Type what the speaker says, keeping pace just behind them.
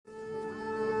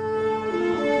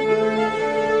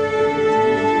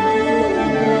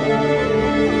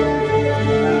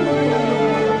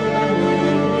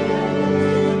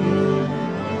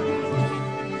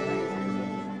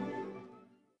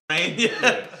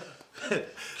All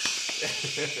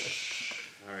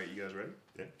right, you guys ready?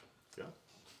 Yeah. Yeah.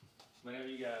 Whenever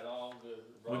you got it all good.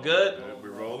 We good?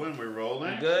 We're rolling. We're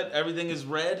rolling. We good? Everything is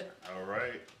red? All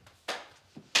right.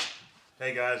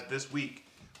 Hey guys, this week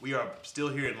we are still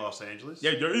here in Los Angeles.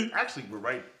 Yeah. Actually, we're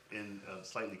right in a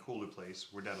slightly cooler place.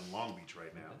 We're down in Long Beach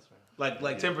right now.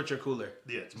 Like temperature cooler.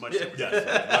 Yeah, it's much Yeah,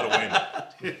 a lot of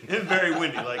wind. and very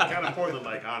windy, like kind of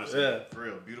Portland-like, honestly. Yeah. For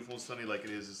real, beautiful and sunny like it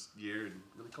is this year, and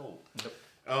really cold.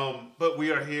 But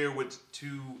we are here with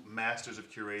two masters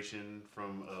of curation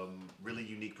from really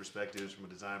unique perspectives, from a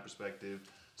design perspective,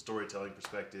 storytelling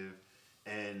perspective,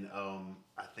 and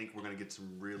I think we're going to get some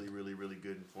really, really, really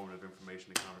good informative information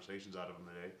and conversations out of them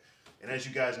today. And as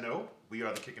you guys know, we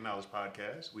are the Kicking Knowledge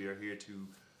Podcast. We are here to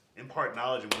impart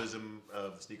knowledge and wisdom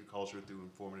of the sneaker culture through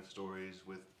informative stories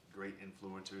with great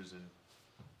influencers and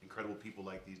incredible people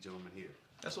like these gentlemen here.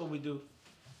 That's what we do.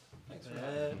 Thanks for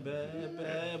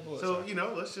Bad boys. So,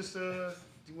 let's just,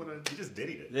 you want to... You just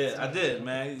diddied it. Yeah, I did,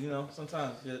 man.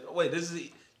 Sometimes. Yeah. Wait, this is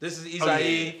Isai. Oh,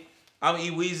 yeah. I'm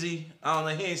E Weezy. I don't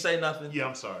know. He ain't say nothing. Yeah,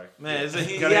 I'm sorry. Man, yeah.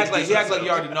 he act like you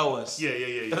already know us. Yeah.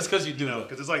 That's because you do know.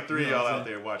 Because it's like three of y'all out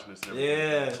there watching this. And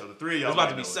Yeah. So the three of y'all. It's about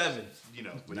to might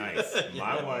be know us. 7. Nice.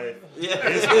 My wife. Yeah.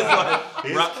 His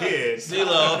kid.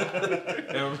 CeeLo.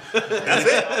 That's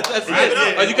it. That's Right, it.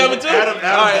 yeah. Are you coming too? Adam's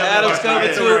All right, coming. Adam's coming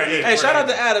Yeah, too. right, yeah, Hey, shout right. out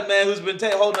to Adam, man, who's been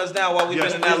holding us down while we've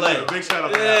been in please LA. do. Big shout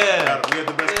out to Yeah. Adam. We had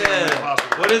the best cameraman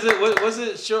possible. What is it? What was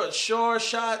it? Shore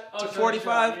shot to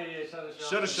 45? Yeah,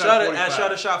 Shut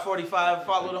a Shot 45.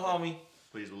 Follow the homie.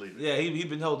 Please believe it. Yeah, he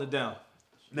been holding it down.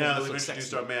 Now that Looks we've sexy.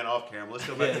 introduced our man off camera, let's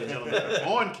go back to the gentleman that's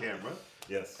on camera.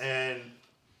 Yes. And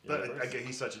Yeah, I guess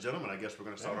he's such a gentleman. I guess we're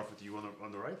going to start off with you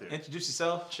on the right there. Introduce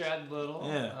yourself. Chad Little.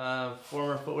 Yeah.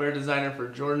 Former footwear designer for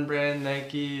Jordan Brand,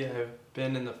 Nike. I've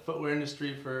been in the footwear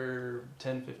industry for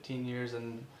 10, 15 years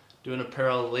and doing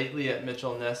apparel lately at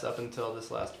Mitchell Ness up until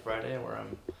this last Friday where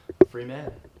I'm a free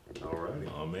man. All right.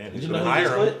 Oh man, Did you you know should who hire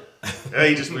just him. quit?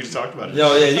 Yeah, we just talked about it.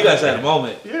 Yo, yeah, you guys had a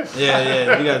moment. Yeah.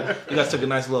 Yeah. You guys took a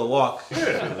nice little walk.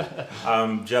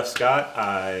 I'm Jeff Scott.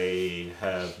 I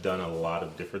have done a lot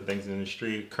of different things in the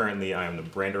industry. Currently, I am the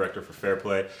brand director for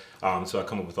Fairplay. So I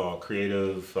come up with all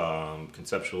creative,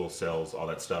 conceptual, sales, all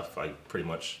that stuff. I pretty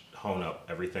much hone up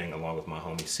everything along with my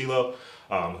homie CeeLo,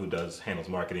 who handles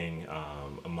marketing,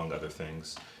 among other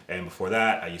things. And before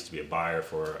that, I used to be a buyer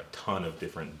for a ton of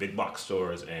different big box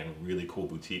stores and really cool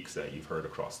boutiques that you've heard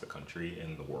across the country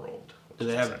and the world. Do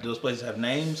they have those places have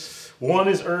names? One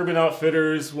is Urban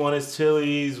Outfitters, one is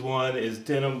Tilly's, one is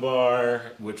Denim Bar,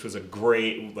 which was a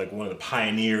great, one of the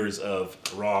pioneers of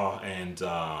raw and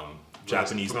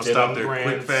Japanese We're gonna denim stop there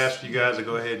brands. quick, fast for you guys to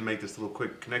go ahead and make this little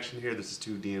quick connection here. This is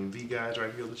two DMV guys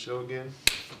right here on the show again.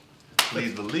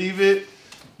 Please believe it.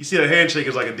 You see, a handshake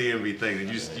is like a DMV thing.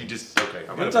 You just okay.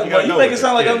 I'm talking about. You make it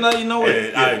sound like I'm not. You know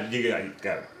it. I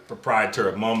got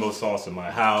proprietary Mambo sauce in my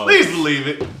house. Please believe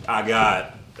it. I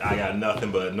got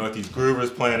nothing but Northeast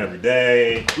Groovers playing every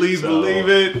day. Please believe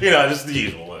it. Just the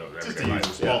usual. Whatever. Just the usual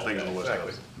small things on the West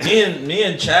exactly. Coast. Me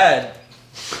and Chad.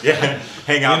 Yeah,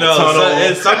 hang out in the So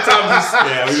tunnel. sometimes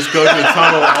Yeah, we just go to the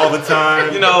tunnel all the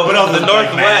time. what else? The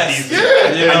Northwest.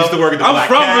 I used to work at the I'm Black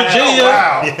from Cat. Virginia.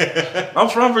 Oh, wow. I'm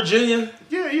from Virginia.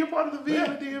 Yeah, you're part of the V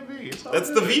and the DMV. It's all That's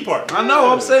good. the V part. I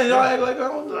know. I'm saying y'all act like I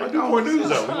don't. Like Newport News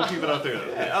though. We're gonna keep it out there.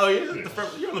 Yeah, oh,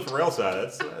 you're on the Pharrell side.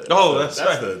 That's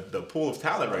right. the pool of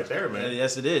talent right there, man.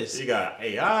 Yes, it is. You got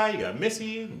AI, you got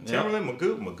Missy, Timberland,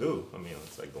 Magoo. I mean,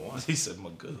 it's like the one. He said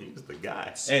Magoo. He's the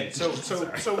guy. And so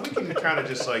we can kind of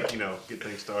just get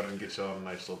things started and get y'all in a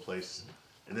nice little place.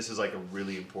 And this is like a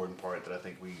really important part that I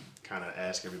think we kind of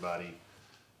ask everybody.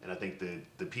 And I think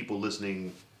the people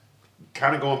listening,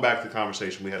 kind of going back to the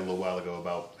conversation we had a little while ago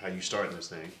about how you started this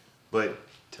thing. But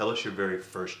tell us your very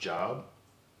first job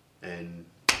and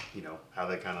how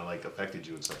that kind of affected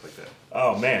you and stuff like that.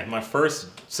 Oh man, my first.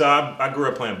 So I grew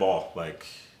up playing ball.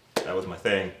 That was my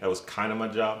thing. That was kind of my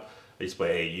job. I used to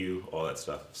play AAU, all that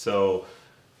stuff. So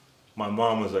my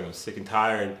mom was like, I'm sick and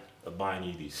tired of buying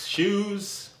you these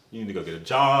shoes. You need to go get a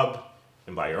job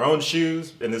and buy your own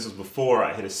shoes. And this was before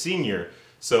I hit a senior.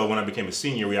 So when I became a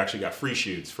senior, we actually got free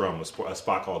shoes from a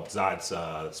spot called Zod's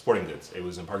Sporting Goods. It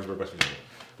was in Parkersburg, West Virginia,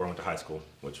 where I went to high school,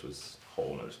 which was a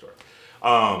whole nother story.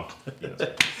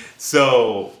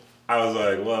 So I was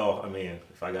like, well, I mean,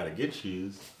 if I got to get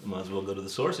shoes, I might as well go to the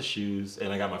source of shoes.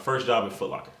 And I got my first job at Foot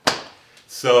Locker.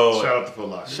 So Shout out to Foot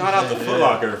Locker. Shout out to Foot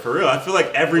Locker, for real. I feel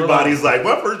like everybody's like,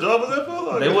 my first job was at Foot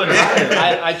Locker. They wouldn't hire me.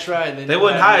 I tried. They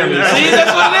wouldn't hire me. See,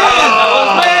 that's what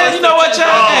it is. Man, You know what,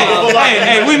 Chad?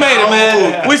 Hey, we made it,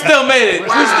 man. We still made it. We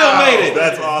still made it.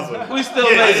 That's awesome. We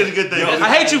still Yeah, made it's a it. good thing. I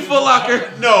hate you, Foot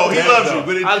Locker. No, he Yeah, loves no. you,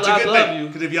 but it's I a good love thing. you.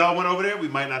 Because if y'all went over there, we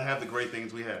might not have the great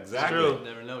things we have. Exactly. True. You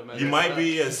never know. You might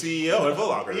be a CEO at Foot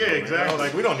Locker. Yeah, exactly.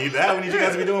 Like, we don't need that. We need you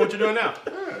guys to be doing what you're doing now.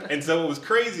 And so what was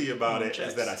crazy about it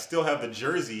is that I still have the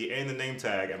jersey and the name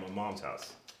tag at my mom's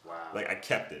house. Wow. Like, I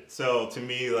kept it. So to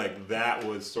me, like, that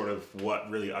was sort of what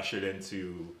really ushered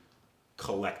into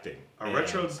collecting. Are And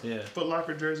retro Yeah. Foot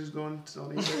Locker jerseys going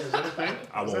on eBay? Is that a thing?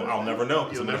 I'll never know.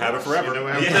 'Cause You'll I'm gonna never have it forever. You'll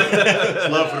never have Yeah. It's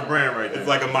love for the brand right there. It's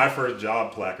like a my first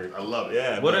job placard. I love it.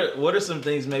 Yeah. What but- are some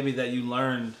things maybe that you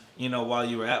learned, while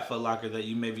you were at Foot Locker that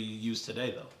you maybe use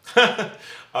today though?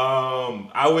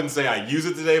 I wouldn't say I use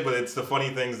it today, but it's the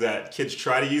funny things that kids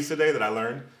try to use today that I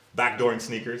learned. Backdooring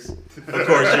sneakers. Of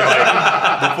course, you're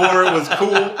like, before it was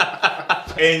cool,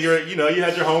 and you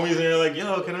had your homies, and you're like,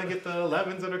 yo, can I get the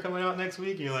 11s that are coming out next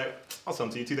week? And you're like, I'll send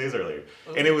them to you 2 days earlier.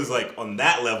 And it was like on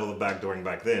that level of backdooring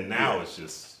back then. Now it's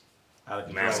just Out of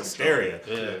control. mass hysteria.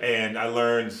 Yeah. And I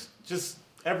learned just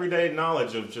everyday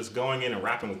knowledge of just going in and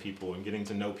rapping with people and getting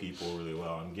to know people really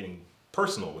well and getting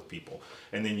personal with people.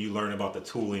 And then you learn about the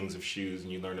toolings of shoes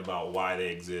and you learn about why they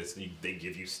exist. And they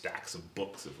give you stacks of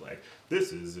books of like,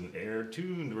 this is an Air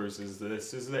Tuned versus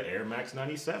this is the Air Max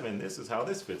 97. This is how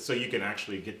this fits. So you can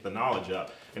actually get the knowledge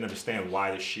up and understand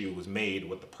why the shoe was made,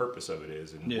 what the purpose of it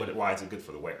is, and why is it good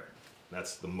for the wearer.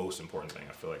 That's the most important thing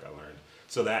I feel like I learned.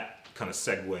 So that kind of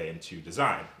segue into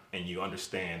design, and you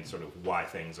understand sort of why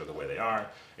things are the way they are.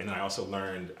 And then I also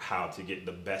learned how to get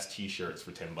the best t-shirts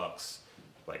for $10,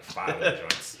 like 5 of the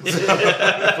joints.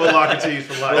 Foot Locker tees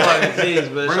for life. Foot Locker tees,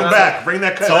 but Bring shout them out- back. Bring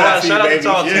that cut Tall back. tee, shout out to baby.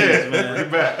 Tall Yeah, Tees, man. bring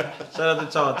it back. Shout out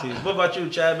to Tall Tees. What about you,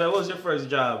 Chad? Man, what was your first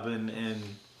job in in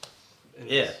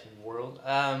Yeah. this world.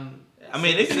 I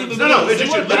mean, it can even No, be it's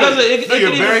just your, it no,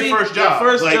 your can even very be first your job.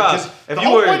 first Like, job. 'cause If the you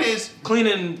whole were point is,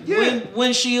 cleaning Yeah.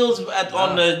 windshields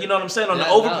on the, you know what I'm saying, on the Yeah,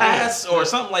 no, overpass yeah. or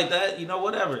something like that,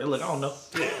 whatever. Look, I don't know.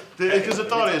 because the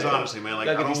thought is honestly, man, like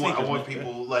I Gotta get these want sneakers, man.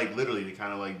 people like literally to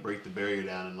kind of like break the barrier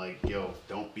down and like, yo,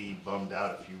 don't be bummed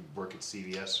out if you work at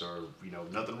CVS or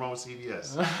nothing wrong with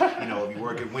CVS. If you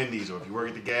work at Wendy's or if you work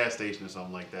at the gas station or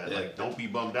something like that, like don't be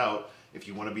bummed out if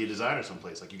you want to be a designer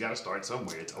someplace. Like you got to start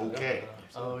somewhere. It's okay.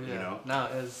 Oh yeah. You know? No,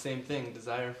 it was the same thing.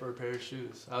 Desire for a pair of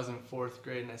shoes. I was in 4th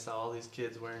grade and I saw all these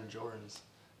kids wearing Jordans,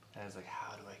 and I was like,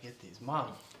 how do I get these,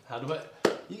 Mom? How do I?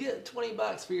 You get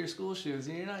 $20 for your school shoes,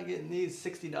 and you're not getting these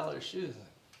 $60 shoes.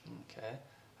 I'm like, okay.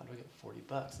 How do I get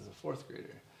 $40 as a 4th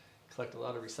grader? Collect a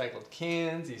lot of recycled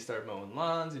cans. You start mowing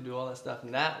lawns. You do all that stuff,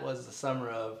 and that was the summer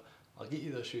of, I'll get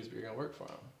you those shoes, but you're gonna work for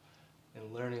them.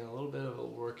 And learning a little bit of a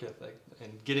work ethic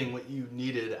and getting what you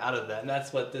needed out of that. And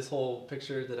that's what this whole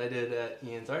picture that I did at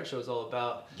Ian's art show is all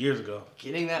about. Years ago.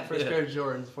 Getting that first Yeah. pair of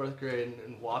Jordans, 4th grade,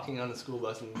 and walking on the school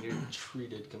bus, and you're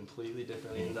treated completely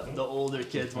differently. And the older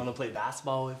kids want to play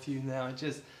basketball with you now.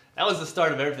 That was the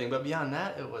start of everything. But beyond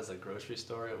that, it was a grocery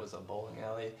store. It was a bowling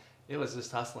alley. It was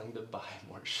just hustling to buy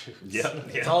more shoes. Yep.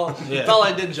 That's all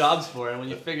I did jobs for. And when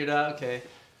you figured out, okay,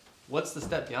 what's the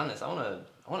step beyond this? I want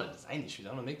to design these shoes. I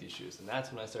want to make these shoes. And that's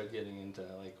when I started getting into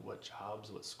like what jobs,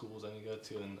 what schools I need to go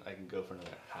to, and I can go for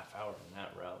another half hour on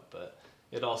that route. But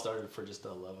it all started for just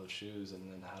a love of shoes, and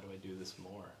then how do I do this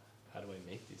more? How do I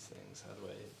make these things? How do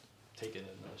I take it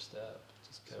another step?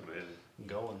 Just kept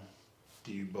going.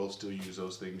 Do you both still use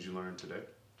those things you learned today?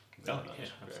 Oh, Very yeah, much, very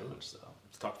absolutely. much so.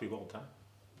 Talk to people all the time.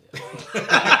 Yeah.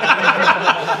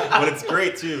 But it's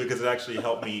great too because it actually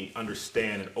helped me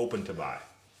understand and open to buy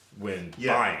when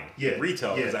buying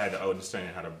retail because I had to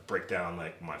understand how to break down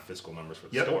like my fiscal numbers for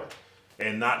the store.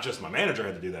 And not just my manager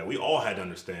had to do that. We all had to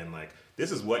understand like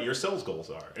this is what your sales goals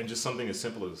are. And just something as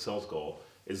simple as a sales goal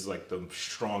is like the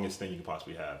strongest thing you can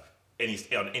possibly have.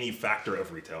 On any factor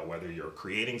of retail, whether you're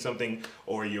creating something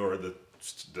or you're the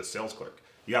sales clerk.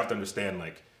 You have to understand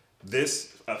like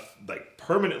this like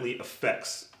permanently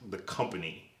affects the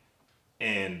company,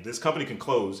 and this company can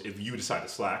close if you decide to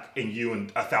slack, and you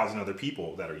and 1,000 other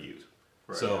people that are used.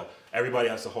 Right. So everybody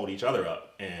has to hold each other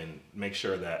up and make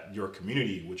sure that your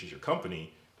community, which is your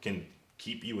company, can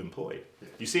keep you employed. Yeah.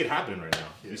 You see it happening right now.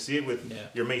 Yeah. You see it with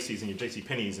your Macy's and your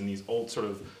JCPenney's and these old sort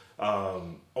of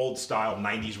old style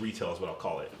 90s retail is what I'll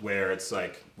call it, where it's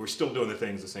like we're still doing the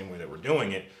things the same way that we're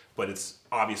doing it, but it's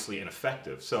obviously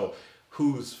ineffective. So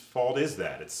whose fault is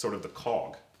that? It's sort of the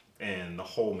cog, and the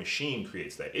whole machine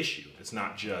creates that issue. It's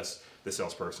not just the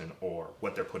salesperson or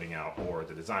what they're putting out or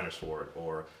the designers for it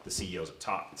or the CEOs up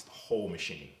top. It's the whole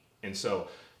machine. And so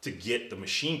to get the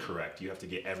machine correct, you have to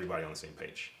get everybody on the same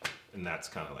page. And that's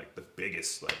kind of like the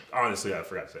biggest, like honestly, I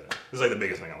forgot to say that. This is like the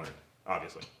biggest thing I learned,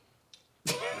 obviously.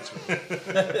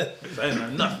 I ain't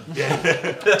learned nothing.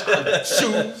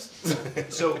 Shoes.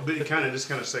 So, but it kind of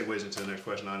segues into the next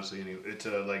question. Honestly, anyway, it's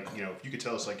like, you know, if you could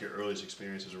tell us like your earliest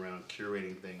experiences around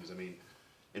curating things. I mean,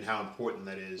 and how important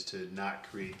that is to not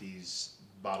create these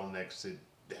bottlenecks that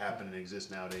happen and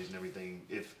exist nowadays and everything.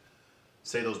 If,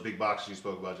 say, those big boxes you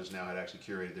spoke about just now had actually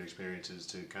curated their experiences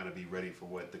to kind of be ready for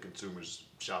what the consumer's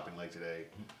shopping like today,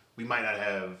 we might not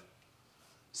have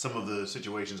some of the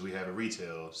situations we have at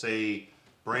retail. Say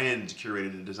brands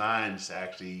curated the designs to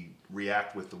actually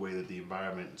react with the way that the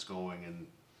environment is going and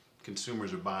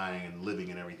consumers are buying and living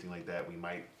and everything like that. We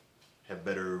might have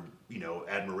better, you know,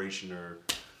 admiration or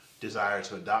desire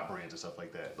to adopt brands and stuff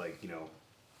like that. Like, you know,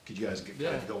 could you guys kind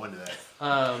of go into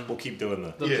that? We'll keep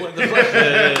doing the.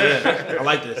 Yeah. I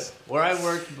like this. Where I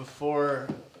worked before,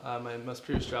 my most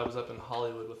previous job was up in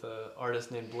Hollywood with an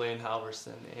artist named Blaine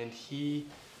Halverson, and he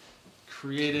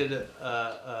created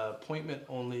a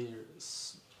appointment-only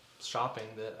shopping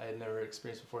that I had never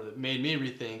experienced before that made me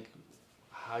rethink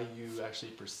how you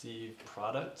actually perceive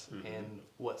product and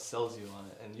what sells you on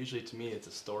it. And usually to me it's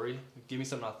a story. Give me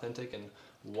something authentic and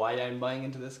why I'm buying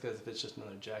into this, because if it's just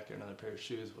another jacket or another pair of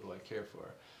shoes, what do I care for?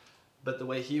 But the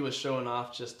way he was showing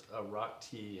off just a rock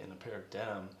tee and a pair of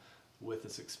denim with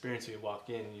this experience, you walk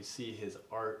in and you see his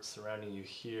art surrounding you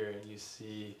here, and you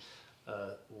see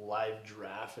a live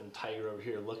giraffe and tiger over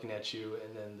here looking at you,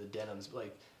 and then the denims,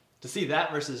 like, to see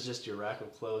that versus just your rack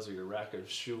of clothes or your rack of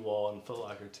shoe wall and Foot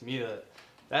Locker, to me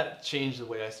that changed the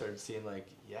way I started seeing, like,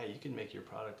 yeah, you can make your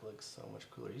product look so much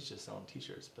cooler. He's just selling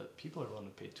t-shirts, but people are willing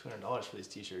to pay $200 for these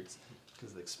t-shirts because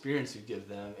of the experience you give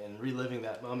them and reliving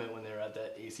that moment when they were at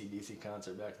that AC/DC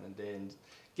concert back in the day and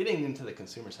getting into the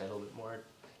consumer side a little bit more.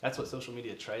 That's what social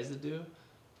media tries to do.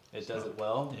 It does it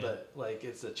well, but like,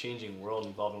 it's a changing world,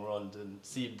 evolving world, and to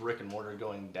see brick and mortar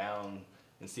going down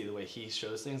and see the way he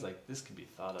shows things, like, this could be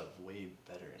thought of way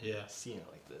better. And seeing it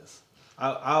like this.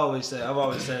 I've always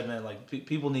said, man, like,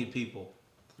 people need people,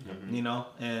 you know,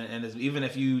 and it's, even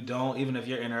if your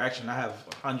interaction, I have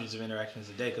hundreds of interactions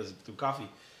a day because through coffee,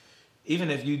 even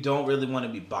if you don't really want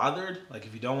to be bothered, like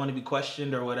if you don't want to be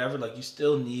questioned or whatever, like you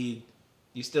still need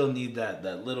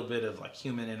that little bit of like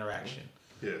human interaction,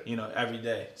 you know, every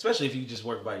day, especially if you just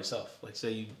work by yourself. Like,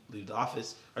 say you leave the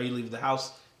office or you leave the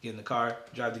house, get in the car,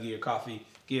 drive to get your coffee,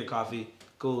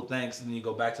 cool, thanks, and then you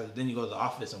go to the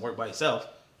office and work by yourself.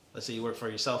 Let's say you work for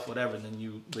yourself, whatever, and then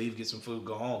you leave, get some food,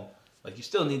 go home. Like, you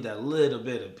still need that little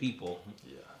bit of people,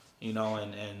 you know,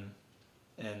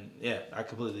 and yeah,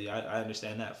 I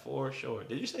understand that for sure.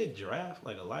 Did you say giraffe,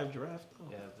 like a live giraffe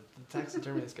though? Yeah, the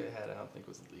taxidermy this guy had, I don't think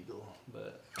was legal,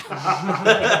 but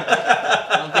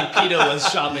I don't think PETA was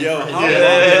shopping for his. How long did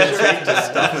it take to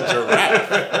stuff a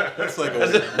giraffe? That's like a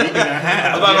week and a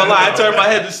half. I'm not gonna lie, I turned my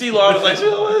head to CeeLo, I was like,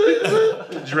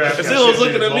 Giraffe. CeeLo was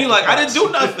looking at me like, I didn't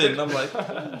do nothing. I'm like,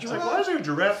 It's like, why is there a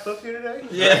giraffe stuff here today?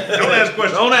 yeah. Don't ask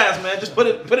questions. Don't ask, man. Just put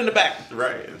it in the back.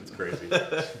 Right, it's crazy.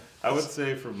 I would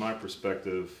say from my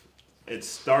perspective, it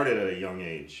started at a young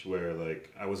age where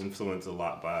like I was influenced a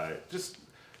lot by just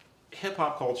hip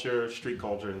hop culture, street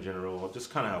culture in general,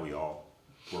 just kind of how we all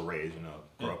were raised, you know,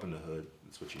 grow up in the hood,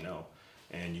 that's what you know.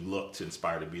 And you look to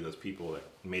inspire to be those people that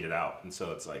made it out. And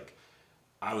so it's like,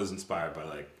 I was inspired by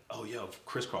like, oh, yo,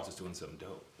 Crisscross is doing something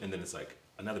dope. And then it's like,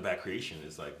 another Bad Creation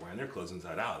is like wearing their clothes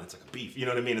inside out. And it's like a beef, you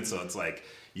know what I mean? And so it's like,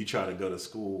 you try to go to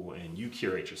school and you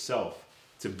curate yourself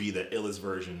to be the illest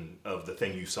version of the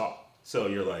thing you saw. So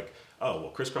you're like, oh,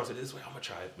 well, Crisscross it this way, I'm gonna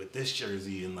try it with this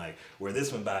jersey and like wear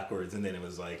this one backwards. And then it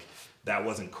was like, that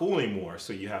wasn't cool anymore.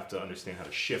 So you have to understand how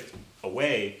to shift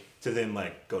away to then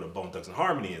like go to Bone Thugs and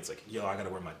Harmony. It's like, yo, I gotta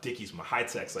wear my Dickies, my high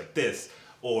techs like this.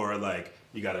 Or like,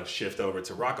 you gotta shift over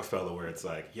to Rockefeller where it's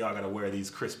like, yo, I gotta wear these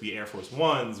crispy Air Force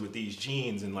Ones with these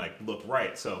jeans and like look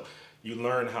right. So you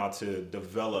learn how to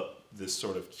develop this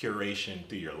sort of curation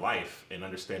through your life and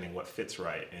understanding what fits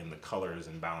right and the colors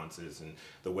and balances and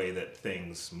the way that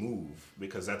things move,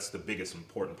 because that's the biggest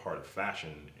important part of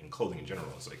fashion and clothing in general.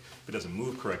 It's like, if it doesn't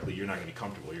move correctly, you're not gonna be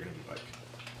comfortable. You're gonna be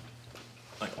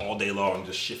like all day long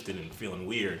just shifting and feeling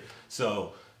weird.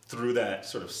 So through that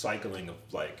sort of cycling of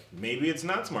like, maybe it's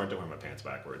not smart to wear my pants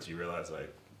backwards, you realize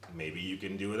like, maybe you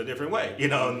can do it a different way, you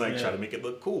know, and like try to make it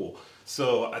look cool.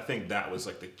 So I think that was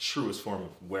like the truest form of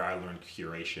where I learned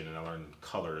curation, and I learned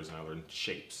colors and I learned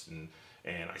shapes, and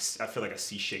I feel like I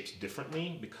see shapes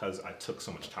differently because I took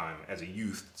so much time as a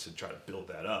youth to try to build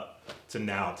that up to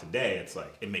now today. It's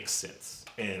like, it makes sense.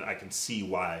 And I can see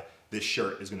why this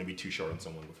shirt is going to be too short on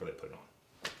someone before they put it on.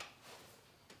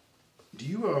 Do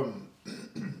you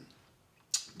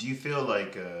do you feel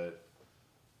like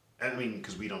I mean,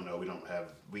 because we don't know, we don't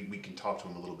have, we can talk to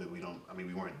him a little bit. We don't, I mean,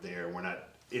 we weren't there. We're not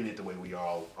in it the way we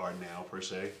all are now per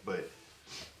se. But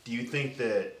do you think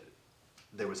that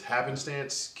there was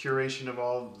happenstance curation of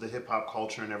all the hip hop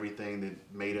culture and everything that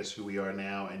made us who we are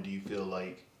now? And do you feel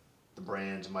like the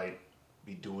brands might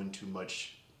be doing too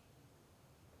much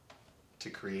to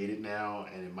create it now,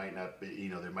 and it might not be,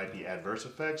 there might be adverse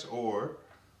effects? Or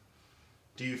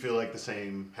do you feel like the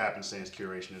same happenstance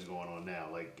curation is going on now?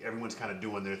 Like everyone's kind of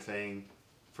doing their thing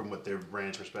from what their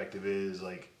brand's perspective is.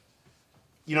 Like,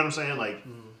 you know what I'm saying? Like,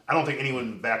 I don't think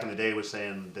anyone back in the day was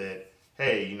saying that,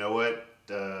 hey, you know what?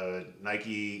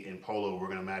 Nike and Polo, we're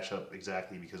going to match up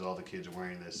exactly because all the kids are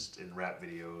wearing this in rap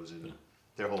videos and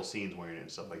their whole scene's wearing it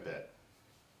and stuff like that.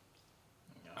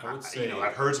 I would say,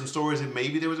 I've heard some stories that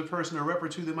maybe there was a person, a rep or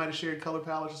two, that might have shared color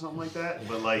palettes or something like that.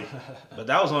 But like, But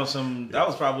that was on some. That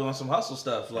was probably on some hustle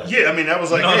stuff. Like, yeah, I mean, that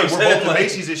was like, You know hey, what I'm we're saying? both in Like-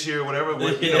 Macy's this year, or whatever.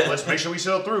 Let's make sure we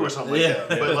sell through or something like Yeah.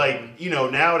 that. But like,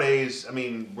 nowadays, I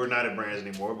mean, we're not at brands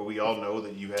anymore, but we all know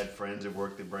that you had friends that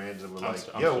worked at brands that were like,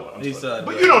 yo. He's,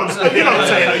 But you know what I'm saying? You know what I'm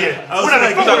saying? Yeah. I was We're not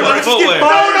like, at footwear brands. footwear.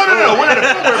 No. We're not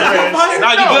at footwear brands.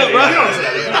 Nah, you No, good, bro. You know what I'm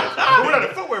saying? Yeah. But we're not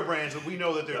at footwear brands, but we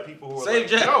know that there are people who are Save like,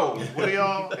 Jack. yo, what are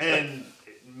y'all? And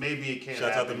maybe it can't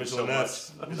Shouts out to happen Mitchell so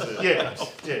and much.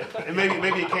 Ness. Yeah. And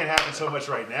maybe it can't happen so much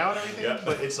right now and everything, Yeah.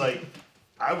 but it's like,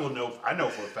 I know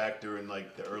for a fact during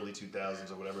like the early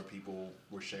 2000s or whatever, people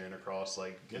were sharing across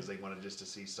like because they wanted just to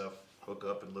see stuff hook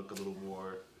up and look a little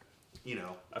more,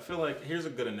 I feel like here's a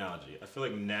good analogy. I feel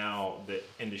like now the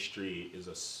industry is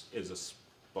a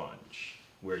sponge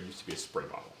where it used to be a spray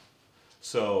bottle.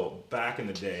 So back in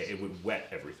the day, it would wet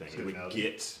everything. Good It would analogy.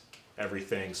 get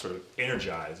everything sort of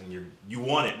energized, and you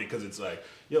want it because it's like,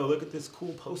 yo, look at this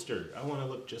cool poster. I want to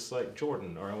look just like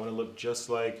Jordan, or I want to look just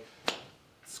like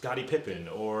Scottie Pippen,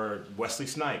 or Wesley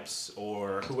Snipes,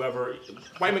 or whoever.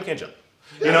 White man can't jump.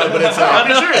 But it's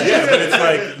like, yeah, but it's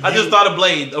like I just thought of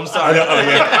Blade. I'm sorry. Or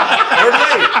Blade.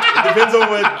 It depends on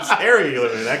what area you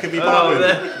live in. That could be popping.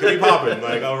 man. It could be popping,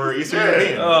 like over Eastern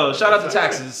European. Oh, shout out to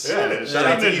taxes. Yeah, shout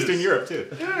out to Eastern Europe too.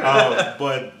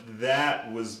 But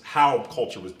that was how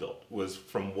culture was built, was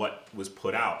from what was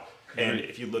put out. And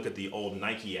if you look at the old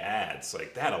Nike ads,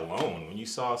 like that alone, when you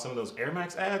saw some of those Air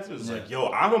Max ads, it was like, yo,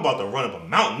 I'm about to run up a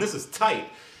mountain. This is tight.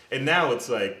 And now it's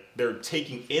like they're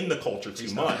taking in the culture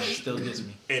too much. Still gets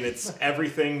me. And it's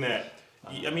everything that,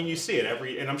 I mean, you see it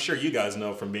and I'm sure you guys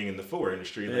know from being in the footwear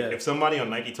industry, like Yeah. if somebody on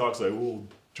Nike talks like, well,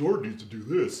 Jordan needs to do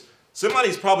this,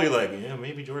 somebody's probably like, yeah,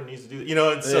 maybe Jordan needs to do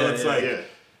that. And so it's like,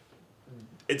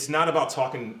 it's not about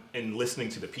talking and listening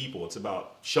to the people. It's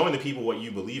about showing the people what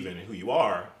you believe in and who you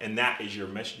are, and that is your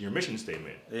mission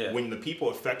statement. Yeah. When the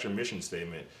people affect your mission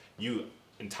statement, you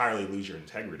entirely lose your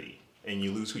integrity and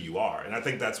you lose who you are. And I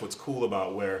think that's what's cool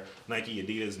about where Nike,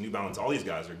 Adidas, New Balance, all these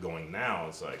guys are going now.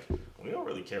 It's like, we don't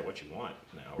really care what you want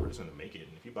now. We're just going to make it.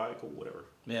 And if you buy it, cool, whatever.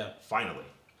 Yeah. Finally.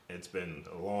 It's been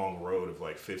a long road of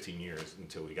like 15 years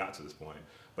until we got to this point.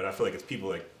 But I feel like it's people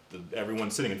like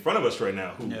everyone sitting in front of us right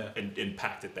now who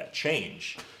impacted that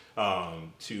change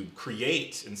to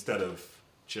create instead of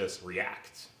just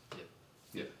react.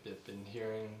 Yep. And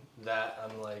hearing that,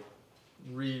 I'm like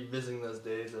revisiting those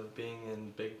days of being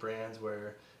in big brands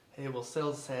where, hey, well,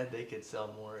 sales said they could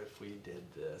sell more if we did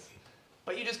this.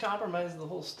 But you just compromised the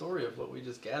whole story of what we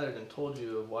just gathered and told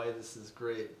you of why this is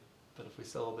great. But if we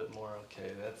sell a bit more,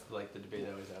 okay, that's like the debate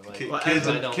I always have. Like,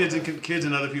 Kids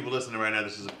and other people listening right now,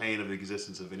 this is a pain of the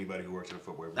existence of anybody who works in a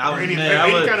footwear brand. I would, Or any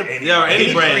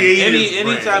any brand. creative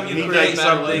Anytime brand. you Any create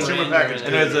something consumer packaged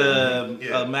and there's goods.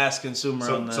 a mass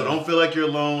consumer on the. So don't feel like you're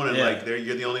alone and Yeah. like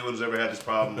you're the only one who's ever had this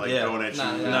problem like Yeah. throwing at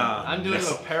you. Nah. I'm doing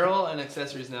apparel and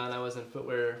accessories now, and I was in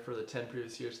footwear for the 10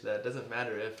 previous years. So that it doesn't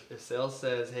matter if sales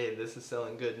says, hey, this is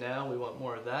selling good now, we want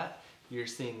more of that. You're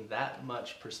seeing that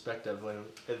much perspective when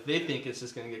if they think it's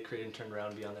just going to get created and turned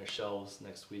around and be on their shelves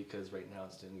next week because right now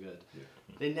it's doing good. Yeah.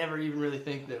 They never even really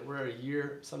think that we're a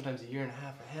year, sometimes a year and a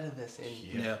half ahead of this. And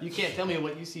Yeah. you can't tell me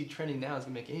what you see trending now is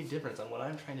going to make any difference on what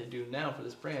I'm trying to do now for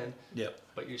this brand. Yep.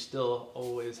 But you're still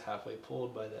always halfway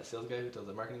pulled by that sales guy who tells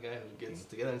the marketing guy who gets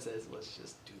together and says, let's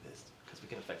just do this because we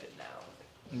can affect it now.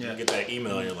 You get that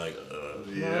email and you're like,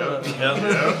 Yep.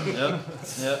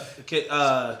 Okay.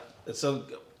 So,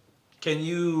 can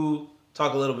you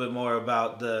talk a little bit more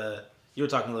about you were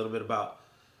talking a little bit about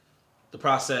the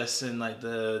process and like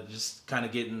the just kind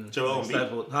of getting Joel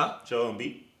Embiid. huh? Joel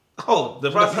Embiid. Oh,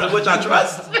 the process of which I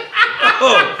trust.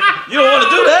 Oh, you don't want to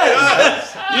do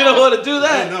that. You don't want to do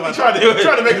that. I tried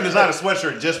to make him design a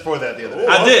sweatshirt just for that the other day.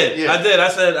 I did. Yeah. I did.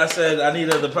 I said I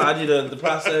need the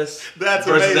process That's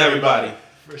versus amazing. everybody.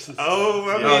 Oh,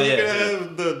 I mean, Oh, you yeah. can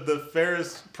have the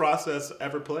fairest process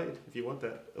ever played if you want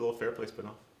that. A little fair play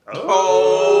spinoff.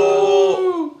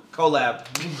 Oh, collab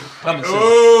coming soon.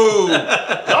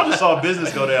 Oh, y'all just saw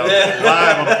business go down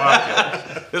live on the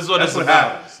podcast. This is what That's it's what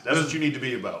about. happens. That's what you need to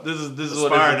be about. This is what it's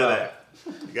Aspire to about. that.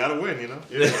 You gotta win, you know.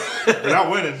 Yeah. You're not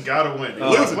winning, gotta win. You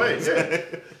lose, wait.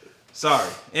 Yeah. Sorry.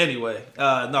 Anyway,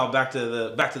 no, back to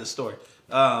the story.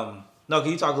 No,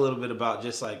 can you talk a little bit about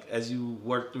just like as you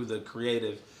work through the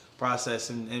creative process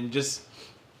and just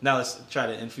now let's try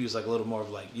to infuse like a little more of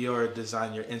like your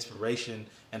design, your inspiration,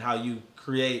 and how you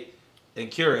create and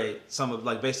curate some of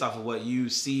like based off of what you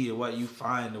see or what you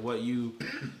find or what you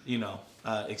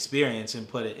experience and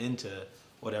put it into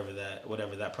whatever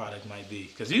that product might be.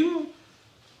 Because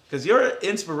your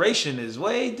inspiration is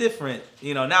way different.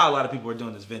 You know, now a lot of people are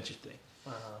doing this venture thing,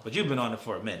 but you've been on it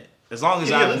for a minute. As long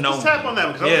as I've known. Let's tap on that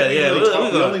one. 'Cause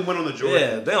we only went on the Jordan.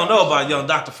 Yeah, they don't know about young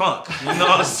Dr. Funk. You know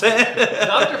what I'm saying?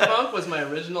 Dr. Funk was my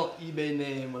original eBay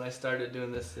name when I started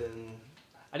doing this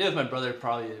I did it with my brother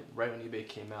probably right when eBay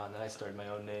came out, and then I started my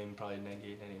own name probably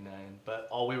 98, 99. But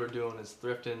all we were doing is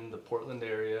thrifting the Portland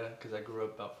area because I grew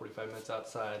up about 45 minutes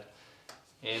outside.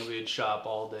 And we'd shop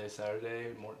all day Saturday,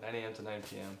 9 a.m. to 9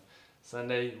 p.m.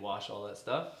 Sunday, you'd wash all that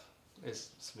stuff.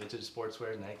 It's vintage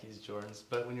sportswear, Nikes, Jordans.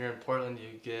 But when you're in Portland,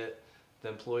 you get the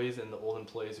employees and the old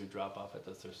employees who drop off at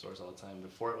the thrift stores all the time.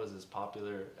 Before it was as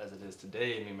popular as it is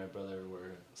today, me and my brother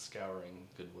were scouring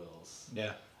Goodwills.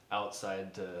 Yeah.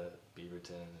 Outside to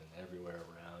Beaverton and everywhere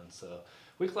around. So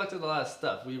we collected a lot of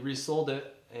stuff. We resold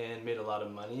it and made a lot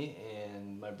of money,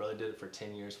 and my brother did it for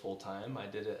 10 years full time. I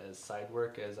did it as side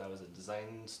work as I was a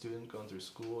design student going through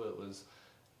school. It was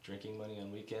drinking money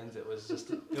on weekends. It was just,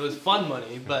 it was fun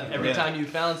money, but every time you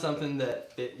found something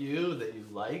that fit you, that you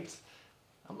liked,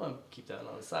 I'm going to keep that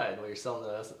on the side while you're selling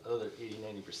the other 80,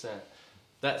 90%.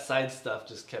 That side stuff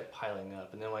just kept piling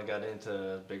up. And then when I got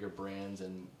into bigger brands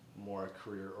and more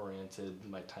career-oriented,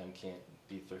 my time can't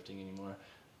be thrifting anymore.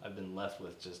 I've been left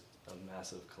with just a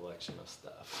massive collection of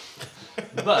stuff.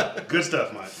 But Good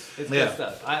stuff, Mike. it's good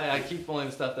stuff. I keep only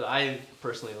the stuff that I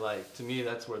personally like. To me,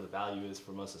 that's where the value is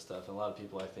for most of the stuff. And a lot of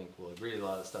people, I think, will agree a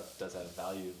lot of stuff does have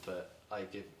value. But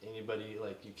like if anybody,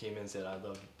 like you came in and said, I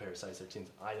love a pair of size 13s,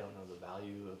 I don't know the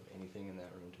value of anything in that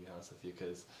room, to be honest with you,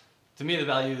 because to me, the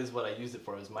value is what I use it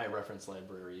for is my reference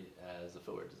library as a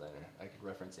footwear designer. I could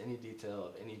reference any detail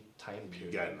of any time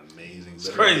period. You got an amazing. It's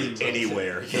crazy.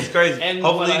 Anywhere. It's crazy. And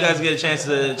Hopefully you what guys get a chance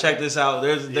to check this out.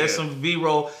 There's some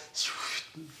B-roll.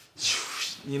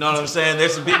 You know what I'm saying?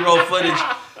 There's some B-roll footage.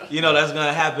 You know that's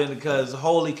gonna happen because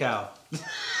holy cow.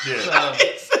 Yeah.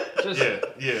 Just,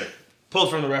 Yeah. Pulled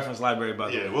from the reference library, by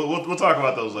the way. Yeah. We'll talk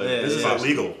about those later. Yeah, This is yeah.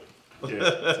 illegal. Yeah.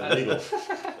 It's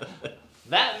illegal.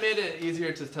 That made it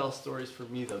easier to tell stories for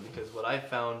me though, because what I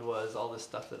found was all the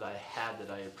stuff that I had that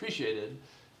I appreciated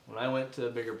when I went to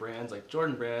bigger brands like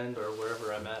Jordan Brand or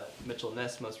wherever I'm at, Mitchell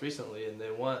Ness most recently, and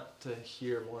they want to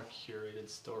hear more curated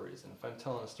stories. And if I'm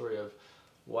telling a story of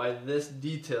why this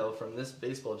detail from this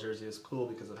baseball jersey is cool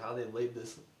because of how they laid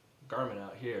this garment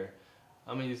out here,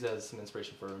 I'm going to use that as some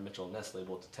inspiration for a Mitchell Ness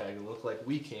label to tag and look like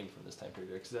we came from this time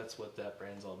period, because that's what that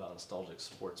brand's all about, nostalgic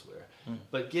sportswear.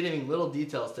 But getting little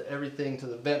details to everything, to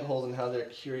the vent holes and how they're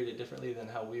curated differently than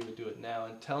how we would do it now,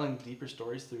 and telling deeper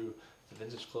stories through the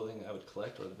vintage clothing I would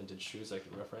collect or the vintage shoes I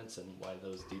could reference and why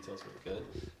those details were good,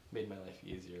 made my life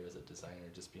easier as a designer,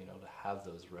 just being able to have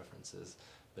those references.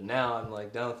 But now I'm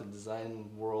like down with the design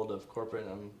world of corporate,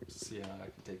 and I'm seeing how I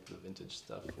can take the vintage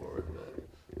stuff forward, but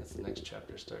that's the next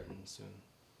chapter starting soon.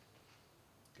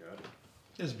 Got it.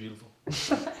 It's beautiful.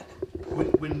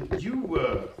 When you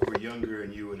were younger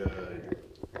and you would,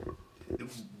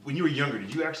 when you were younger,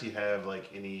 did you actually have like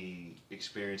any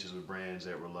experiences with brands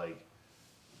that were like,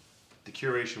 the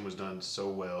curation was done so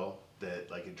well that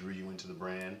like it drew you into the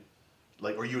brand?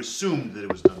 Like, or you assumed that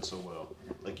it was done so well?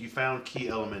 Like you found key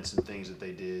elements and things that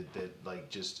they did that like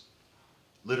just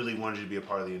literally wanted you to be a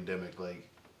part of the endemic, like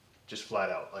just flat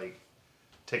out. Like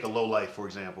take a Low Life, for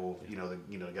example, the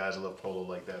guys that love polo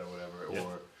like that or whatever,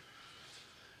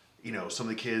 Yeah. or some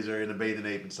of the kids are in the Bathing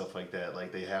Ape and stuff like that.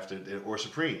 Like they have to, or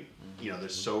Supreme.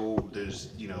 There's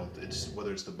it's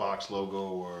whether it's the box logo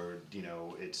or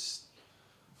it's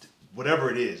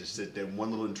whatever it is. It's that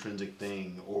one little intrinsic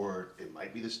thing, or it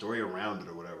might be the story around it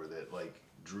or whatever that like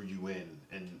drew you in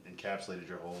and encapsulated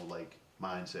your whole like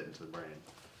mindset into the brand.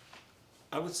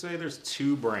 I would say there's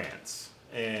two brands,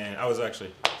 and I was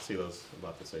actually CeeLo's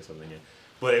about to say something,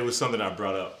 but it was something I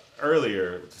brought up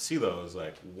earlier to CeeLo's.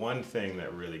 Like one thing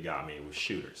that really got me was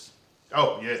Shooters,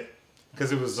 Oh yeah.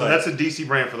 because it was So like that's a DC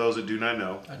brand for those that do not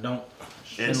know. I don't.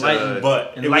 It's, Enlighten,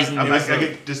 but it was- enlighten I me.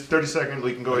 get just 30 seconds.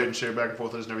 We can go ahead and share back and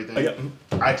forth with us and everything.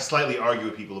 Yeah. I slightly argue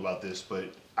with people about this,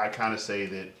 but I kind of say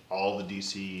that all the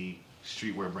DC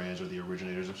streetwear brands are the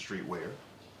originators of streetwear,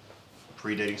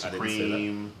 predating I didn't say that.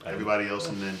 Supreme, everybody else,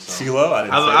 and then some. CeeLo, I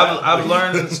didn't say that. I've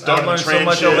learned so much trend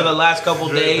over the last couple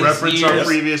days, Reference our years.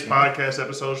 previous podcast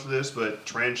episodes for this, but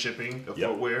transshipping of Yep.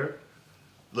 footwear.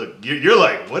 Look, you're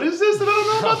like, what is this that I don't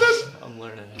know about this? I'm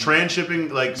learning.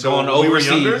 Transshipping, like, so Going when we were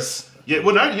younger. overseas. Yeah,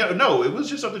 well, no, it was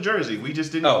just up to Jersey. We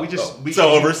just didn't. We So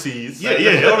overseas. Yeah,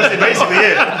 overseas, basically,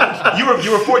 yeah.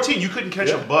 You were 14. You couldn't catch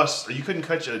a bus, or you couldn't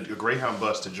catch a Greyhound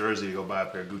bus to Jersey to go buy a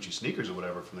pair of Gucci sneakers or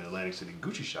whatever from the Atlantic City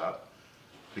Gucci shop,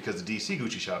 because the DC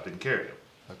Gucci shop didn't carry them.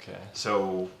 Okay.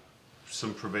 So,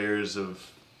 some purveyors of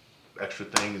extra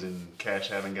things and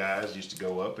cash-having guys used to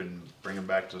go up and bring them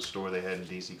back to a store they had in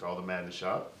DC called the Madness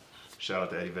Shop. Shout out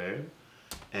to Eddie Van.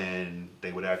 And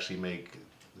they would actually make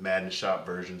Madness Shop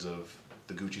versions of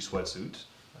the Gucci sweatsuits.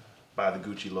 Buy the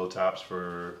Gucci low tops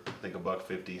for, I think,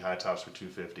 $150, high tops for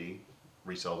 $250.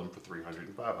 Resell them for $300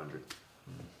 and $500.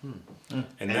 And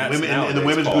And, that's the nowadays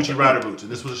women's called Gucci the- rider boots.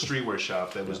 And this was a streetwear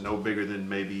shop that was no bigger than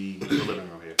maybe the living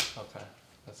room here. Okay.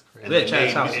 That's great. And, Yeah, they Chad's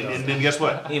made- house, and though. then guess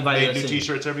what? He invited Made us new in.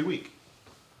 T-shirts every week.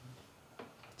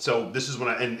 So this is when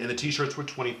and the T-shirts were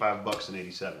 $25 in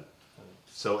 '87.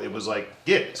 So it was like,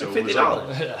 yeah, so Like it was $50.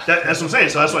 like, that's what I'm saying.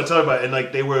 So that's what I tell everybody. And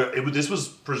like this was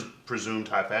presumed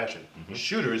high fashion.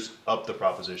 Shooters upped the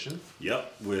proposition.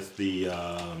 Yep, with the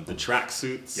track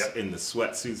suits Yep. and the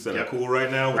sweatsuits that Yep. are cool right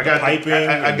now. With I got the piping.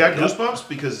 I got Yep. goosebumps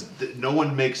because no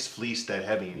one makes fleece that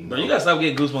heavy anymore. Bro, you gotta stop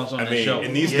getting goosebumps on I that mean, show.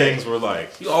 and these Yeah. things were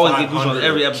like You always get goosebumps 500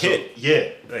 every episode. kit. Yeah.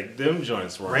 Like them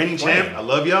joints were Reigning playing. champ, I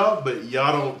love y'all, but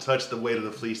y'all don't touch the weight of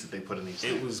the fleece that they put in these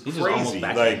things. It was He just almost crazy.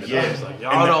 backhanded Like, it. yeah. I was like, And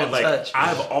y'all then, don't like, touch.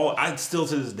 I still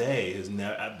to this day is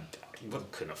never. I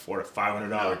couldn't afford a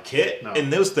 $500 kit, No.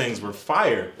 and those things were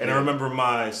fire. And I Yeah. remember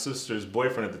my sister's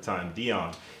boyfriend at the time,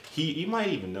 Dion. You might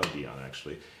even know Dion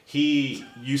actually. He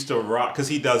used to rock because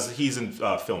he's in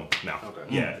film now.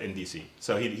 Okay. Yeah, in DC.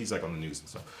 So he's like on the news and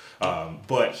stuff.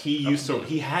 But he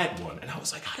had one, and I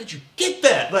was like, how did you get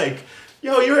that? Like,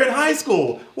 yo, you're in high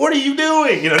school. What are you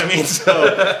doing? You know what I mean?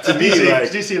 So to me, like,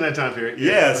 DC in that time period.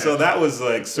 yeah, so that was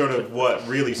like sort of what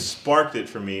really sparked it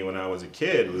for me when I was a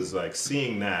kid, was like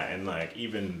seeing that, and like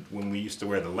even when we used to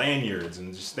wear the lanyards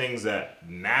and just things that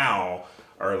now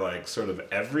are like sort of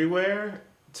everywhere,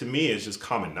 to me it's just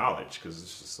common knowledge because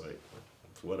it's just like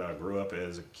what I grew up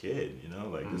as a kid, you know,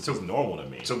 like this So- is normal to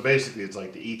me. So basically, it's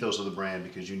like the ethos of the brand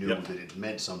because you knew Yep. that it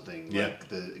meant something. Yeah. Like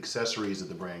the accessories that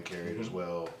the brand carried as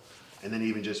well, and then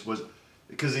even just was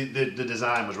because the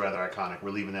design was rather iconic. We're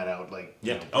leaving that out, like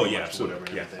Yeah. you know, Oh, pretty yeah, much absolutely. whatever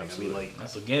and Yeah, everything. absolutely. I mean, like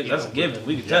That's a given. you That's know, a given.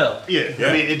 We can tell. yeah. Yeah.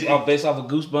 I mean, it, All based off of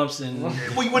goosebumps and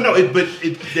well, no,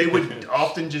 they would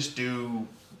often just do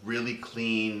really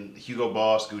clean Hugo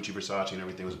Boss, Gucci, Versace, and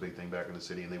everything was a big thing back in the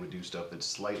city, and they would do stuff that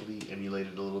slightly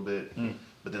emulated a little bit,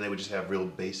 but then they would just have real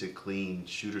basic, clean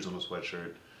shooters on a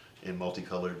sweatshirt in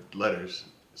multicolored letters,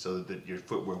 so that your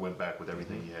footwear went back with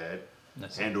everything you had,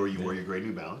 That's and or you wore your gray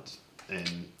New Balance,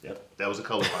 and Yep. that was a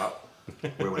color pop.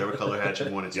 Wear whatever color hat you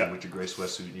wanted to Yep. with your gray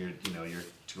sweatsuit and your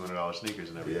 $200 sneakers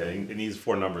and Yeah, everything. it needs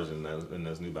 4 numbers in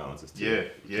those New Balances too. Yeah, You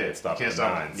yeah. Can't stop you can't at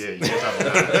stop. nines. Yeah, you can't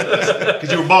stop.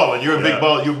 Because you were balling. You're a big Yeah.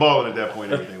 ball. You were balling at that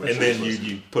point. And everything. And then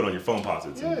you put on your phone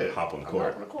posits and yeah, hop on the I'm court.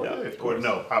 rocking the court. Yeah, of court. course.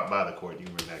 No, hop by the court. You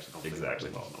really actually don't Exactly.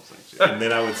 think about those things. Yeah. And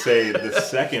then I would say the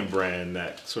second brand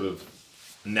that sort of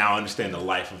now understand the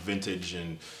life of vintage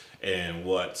and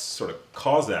what sort of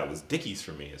caused that was Dickies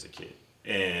for me as a kid.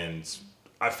 And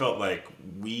I felt like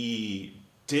we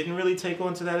didn't really take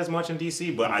on to that as much in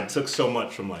DC, but I took so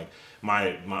much from like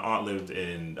my aunt lived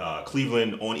in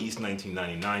Cleveland on East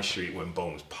 1999 Street when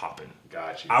Bone was popping.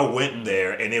 Got you. I went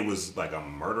there and it was like a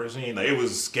murder scene. Like it was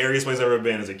the scariest place I've ever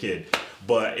been as a kid.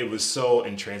 But it was so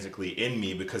intrinsically in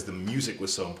me because the music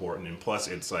was so important. And plus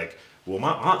it's like, well,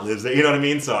 my aunt lives there, you know what I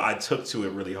mean? So I took to it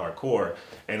really hardcore.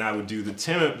 And I would do the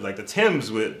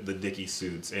Timbs with the Dickie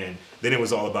suits. And then it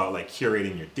was all about like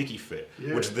curating your Dickie fit,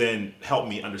 Yeah. which then helped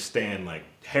me understand like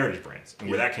heritage brands and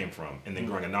where that came from. And then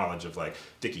growing a knowledge of like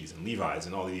Dickies and Levi's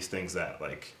and all these things that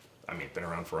like, I mean, been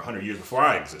around for 100 years before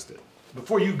I existed.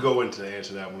 Before you go into the answer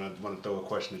to that one, I want to throw a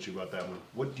question at you about that one.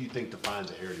 What do you think defines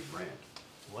a heritage brand?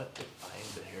 What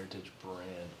defines a heritage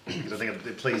brand? Because I think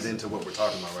it plays into what we're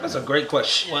talking about right that's now. a great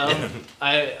question. Well,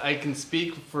 I can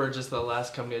speak for just the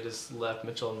last company I just left,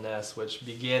 Mitchell Ness, which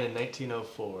began in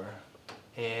 1904,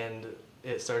 and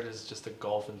it started as just a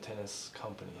golf and tennis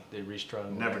company. They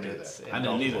restrung Never knew rackets that. and I didn't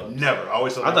golf either. clubs. Never. I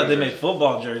always thought I thought they were- made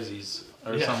football jerseys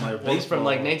or something like Well, baseball. from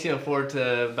like 1904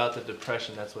 to about the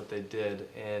Depression, that's what they did.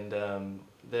 And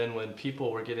then when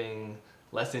people were getting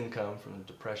less income from the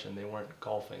Depression, they weren't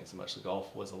golfing so much. The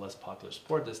golf was a less popular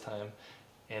sport this time.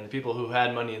 And the people who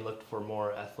had money and looked for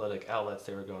more athletic outlets,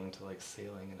 they were going to like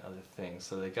sailing and other things.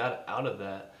 So they got out of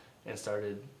that and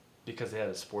started, because they had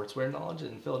a sportswear knowledge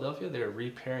in Philadelphia, they were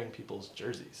repairing people's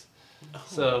jerseys.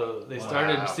 So they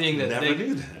started seeing that, Never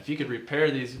knew that. if you could repair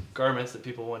these garments that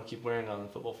people want to keep wearing on the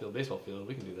football field, baseball field,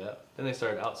 we can do that. Then they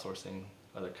started outsourcing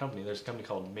other company. There's a company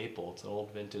called Maple. It's an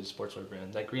old vintage sportswear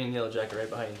brand. That green and yellow jacket right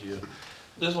behind you.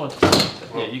 This one.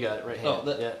 Yeah, you got it right here.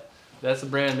 Oh, Yeah. That's the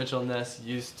brand Mitchell and Ness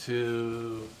used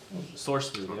to source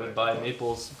through. They would buy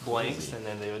Maple's blanks, and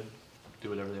then they would do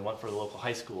whatever they want for the local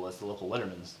high school. That's the local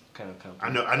Letterman's kind of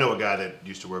company. I know a guy that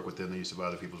used to work with them. They used to buy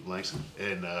other people's blanks,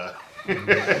 and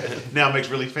now makes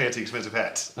really fancy, expensive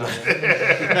hats.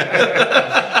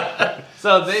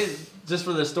 So they, just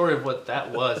for the story of what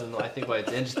that was, and I think why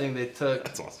it's interesting, they took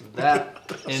that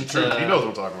into. True. He knows what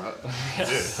I'm talking about.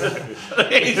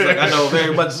 Yeah. He's like, I know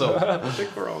very much so.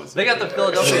 They got the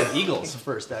Philadelphia Eagles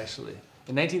first, actually.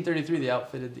 In 1933, they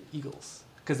outfitted the Eagles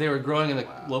because they were growing in the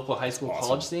local high school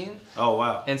college scene. Oh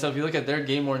wow. And so if you look at their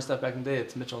game worn stuff back in the day,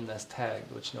 it's Mitchell and Ness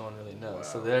tagged, which no one really knows.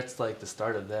 So that's like the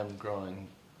start of them growing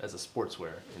as a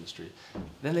sportswear industry.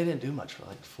 Then they didn't do much for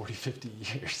like 40, 50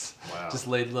 years. Wow. Just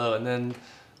laid low. And then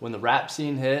when the rap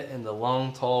scene hit and the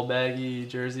long, tall, baggy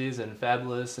jerseys and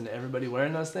Fabulous and everybody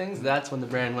wearing those things, that's when the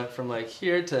brand went from like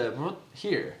here to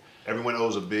here. Everyone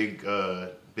owes a big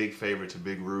favor to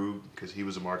Big Rube because he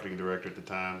was a marketing director at the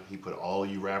time. He put all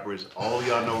you rappers, all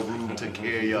y'all know Rube took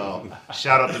care of y'all.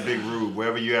 Shout out to Big Rube.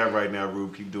 Wherever you at right now,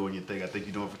 Rube, keep doing your thing. I think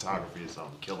you're doing photography or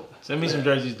something. Kill him. Send me some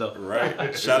jerseys though.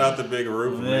 Right. Shout out to Big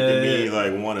Roof for making me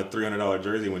like want a $300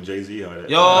 jersey when Jay-Z had it.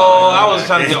 Yo, I was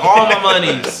trying to get all my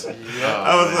monies.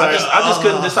 I was like, I just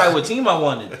couldn't decide what team I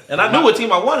wanted, and I knew what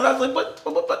team I wanted. I was like, what?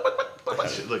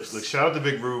 Look, shout out to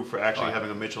Big Rube for actually having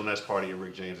a Mitchell Ness party at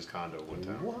Rick James's condo one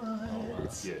time.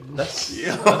 what? Yeah. That's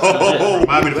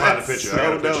Remind me to find a That's picture. so I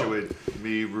got a picture dope. with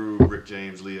me, Rube, Rick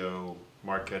James, Leo,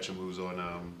 Mark Ketchum, who's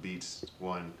on Beats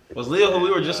One. was Leo who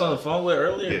we were just on the phone with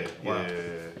earlier. Yeah, Wow.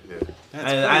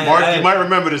 yeah. Mark, you might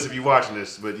remember this if you're watching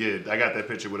this, but yeah, I got that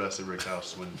picture with us at Rick's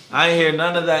house when. I ain't hear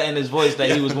none of that in his voice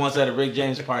that he was once at a Rick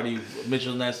James party,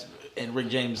 Mitchell Ness and Rick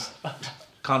James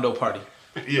condo party.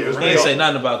 Yeah, it was He pretty ain't say awesome.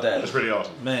 nothing about It was that. pretty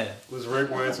awesome. Man, Was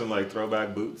Rick wearing some like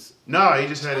throwback boots? No, he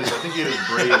just had his. I think he had his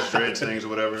braids, dreads, things or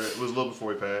whatever. It was a little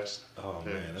before he passed. Oh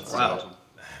Yeah, man, that's Wow. awesome.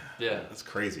 Yeah. that's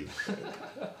crazy.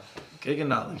 kicking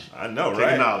knowledge. I know, Kick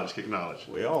right? knowledge, kick knowledge.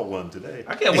 We all won today.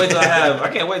 I can't wait till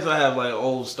I have like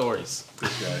old stories.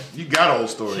 This guy. You got old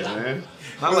stories, man.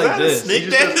 Not like this. Sneak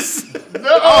this?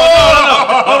 No!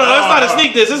 Hold on, it's not a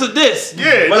sneak diss. It's a diss.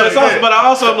 Yeah, but no, it's also, yeah. but I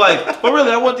also am like, but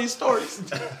really, I want these stories.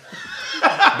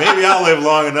 Maybe I'll live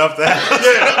long enough to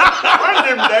have One of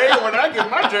them days when I get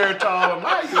my Geritol and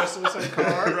my USSA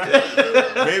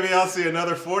card. maybe I'll see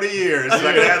another 40 years.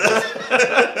 Like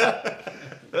that.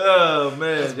 Oh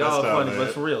man, That's y'all messed are up, funny, man.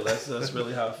 but for real, that's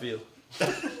really how I feel.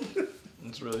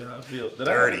 That's really how I feel. Did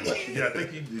Dirty. Yeah, I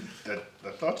think you did.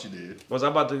 I thought you did. Was I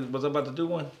about to do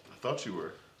one? I thought you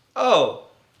were. Oh,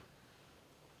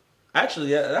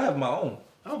 actually, yeah, I have my own.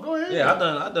 Oh, go ahead. Yeah, I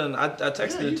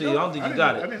texted it to you. I don't think you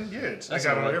got I it. didn't get it. I That's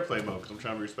got it on all right. airplane mode because I'm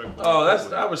trying to be respectful. Oh,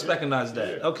 I recognize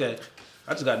that. Yeah. Okay,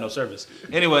 I just got no service.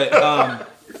 Anyway,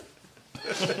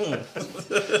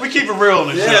 We keep it real on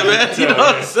this yeah, show. man, you know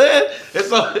what I'm saying?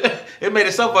 It made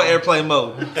itself on airplane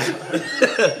mode.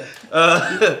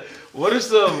 What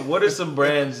are some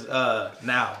brands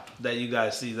now that you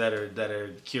guys see that are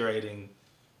curating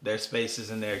their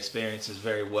spaces and their experiences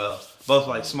very well, both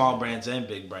like small brands and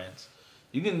big brands?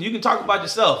 You can talk about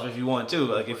yourself if you want to,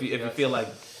 like if you feel like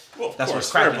Well, of That's course,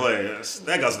 what's fair cracking. play.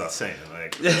 That goes without saying.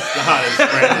 Like, the hottest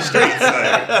brand in the streets.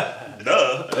 Like,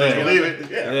 duh. Can you believe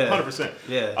it? Yeah, 100%.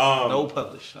 yeah, no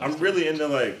publish. I'm really into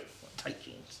like, Tight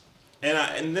jeans.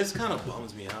 and this kind of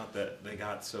bums me out that they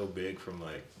got so big from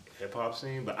like hip hop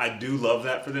scene, but I do love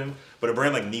that for them. But a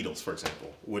brand like Needles, for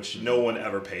example, which no one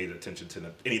ever paid attention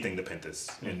to anything the Pintus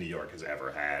in New York has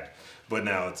ever had, but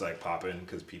now it's like popping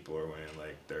because people are wearing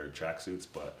like their tracksuits,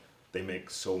 but they make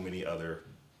so many other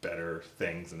better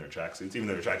things in their tracksuits, even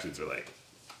though their tracksuits are like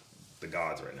the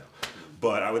gods right now.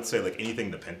 But I would say like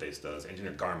anything the Pintus does,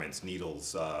 Engineered Garments,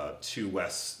 Needles, 2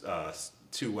 West,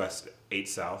 8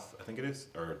 South, I think it is,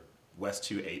 or West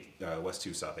 2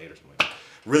 South 8 or something like that.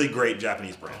 Really great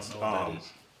Japanese brands. I don't know what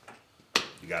that is.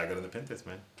 You gotta go to the Pintus,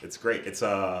 man. It's great. It's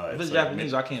If it's like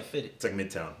Japanese, I can't fit it. it's like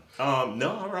Midtown.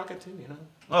 No, I rock it too. You know.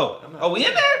 Oh, we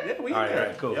in there? Yeah, we in All right, there. all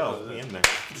right, cool. Yo, Cool. we in there.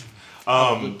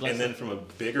 Good And then from a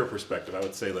bigger perspective, I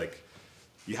would say like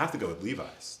you have to go with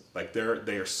Levi's. Like they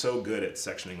are so good at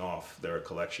sectioning off their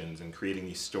collections and creating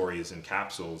these stories and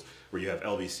capsules where you have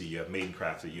LVC, you have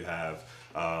Maidencrafted, you have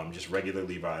just regular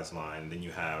Levi's line. Then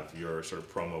you have your sort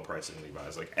of promo pricing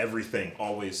Levi's. Like everything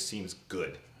always seems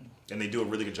good, and they do a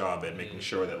really good job at making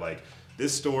sure that like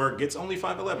this store gets only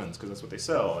 511s because that's what they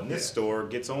sell, and this store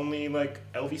gets only like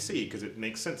LVC because it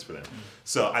makes sense for them.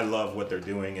 So I love what they're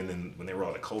doing, and then when they roll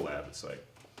out a collab, it's like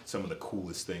some of the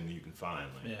coolest thing that you can find.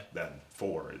 Like that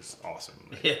 4 is awesome.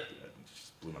 Like, Yeah. it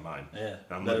just blew my mind. Yeah. And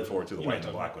I'm looking forward to the You white ain't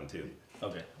and the talking black one too.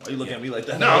 Okay. Why are you looking at me like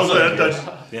that? No, I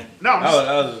was Yeah. no, I'm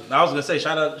just, I was gonna say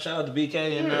shout out to BK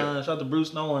and shout out to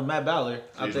Bruce Noel and Matt Ballard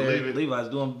out Please there. believe it. Levi's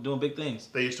doing big things.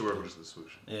 they used to work with us in the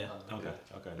swoosh. Yeah.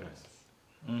 Okay, nice.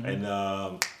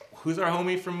 And who's our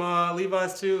homie from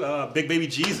Levi's too? Big Baby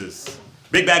Jesus.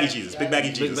 Big Baggy Jesus. Big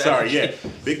Baggy Jesus. Baggy Sorry, yeah.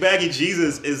 Jesus. Big Baggy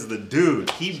Jesus is the dude.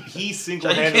 He You can't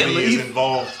single-handedly leave. is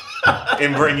involved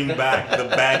in bringing back the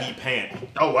baggy pant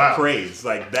Oh, wow. craze.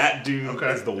 Like that dude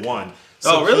Okay. is the one.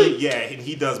 Oh, really? And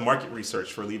he does market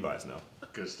research for Levi's now.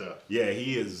 Good stuff. Yeah,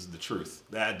 he is the truth.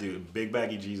 That dude, Big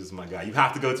Baggy Jesus, my guy. You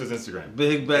have to go to his Instagram.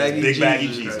 Big baggy. Big Baggy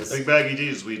Jesus. Jesus. Big Baggy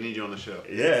Jesus, we need you on the show.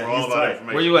 Yeah, For all he's of our tight.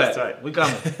 information. Where you That's at? tight. We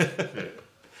coming.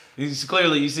 Yeah.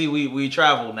 Clearly, you see, we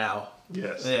travel now.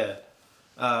 Yes. Yeah.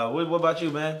 What about you,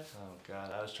 man? Oh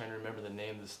God, I was trying to remember the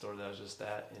name of the store that I was just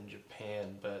at in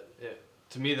Japan, but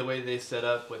to me, the way they set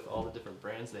up with all the different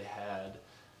brands they had,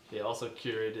 they also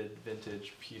curated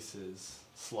vintage pieces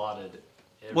slotted.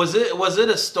 Was it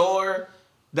a store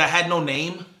that had no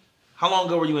name? How long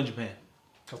ago were you in Japan?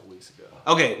 a couple weeks ago?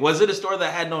 Okay, was it a store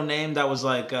that had no name that was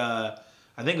like I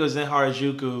think it was in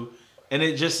Harajuku, and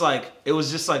it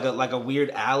was just like a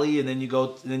weird alley, and then you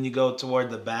go toward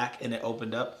the back and it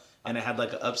opened up and it had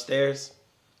like an upstairs,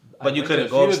 but you couldn't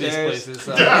go upstairs.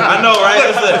 I know,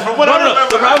 right? From what I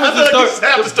remember, the problem I is feel like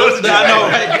half the stores in I know,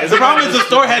 Japan. right? The problem is the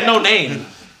store had no name.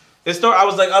 The store, I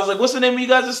was like, what's the name of you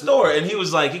guys' store? And he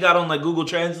was like, he got on like Google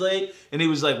Translate, and he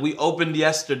was like, we opened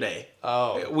yesterday.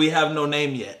 Oh, We have no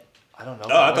name yet. I don't know.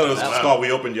 Oh, I thought it was That- called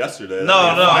We Opened Yesterday.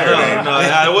 No, That'd be a fire name.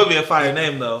 no. It would be a fire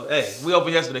name though. Hey, we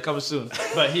opened yesterday. Coming soon.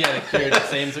 But he had a curated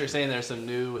same. So you're saying there's some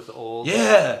new with the old.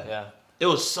 Yeah, Yeah. it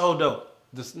was so dope.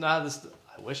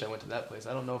 I wish I went to that place.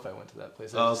 I don't know if I went to that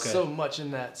place. There's Oh, okay. so much in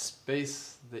that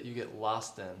space that you get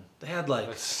lost in. They had like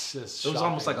It's just it was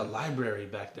almost like a shocking. library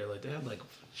back there. Like they had like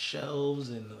shelves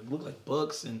and it looked like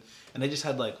books and they just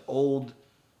had like old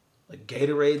like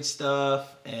Gatorade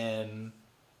stuff and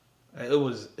it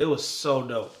was so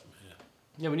dope.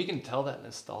 Yeah, when you can tell that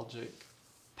nostalgic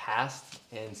past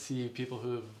and see people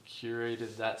who have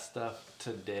curated that stuff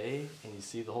today and you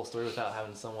see the whole story without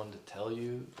having someone to tell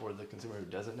you or the consumer who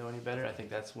doesn't know any better, I think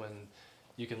that's when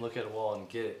you can look at a wall and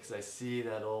get it, because I see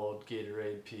that old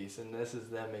Gatorade piece and this is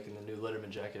them making the new Letterman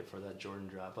jacket for that Jordan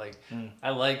drop. Like,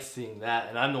 I like seeing that,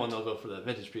 and I'm the one that'll go for the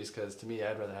vintage piece because to me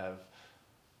I'd rather have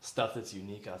stuff that's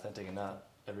unique, authentic, and not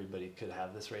everybody could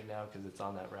have this right now because it's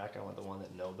on that rack. I want the one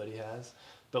that nobody has.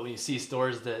 But when you see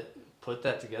stores that put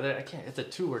that together, it's a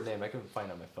 2-word name. I can find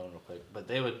it on my phone real quick. But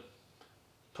they would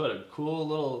put a cool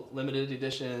little limited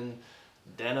edition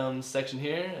denim section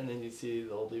here, and then you'd see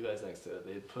the old Levi's next to it.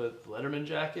 They'd put Letterman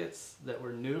jackets that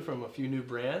were new from a few new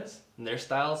brands and their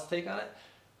styles take on it.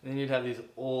 And then you'd have these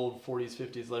old 40s,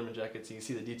 50s Letterman jackets. You can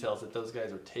see the details that those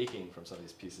guys were taking from some of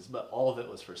these pieces, but all of it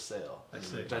was for sale,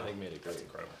 which I think made it great. That's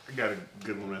incredible. I got a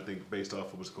good one, I think, based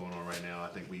off of what's going on right now. I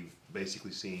think we've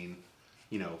basically seen,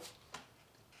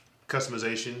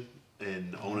 customization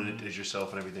and owning it as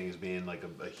yourself and everything as being like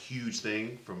a huge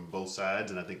thing from both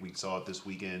sides. And I think we saw it this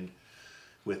weekend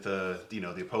with, the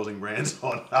opposing brands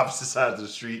on opposite sides of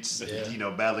the streets,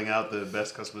 battling out the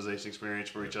best customization experience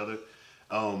for each other.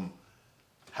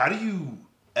 How do you,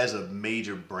 as a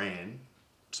major brand,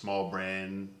 small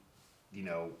brand,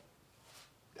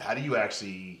 how do you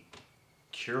actually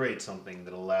curate something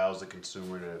that allows the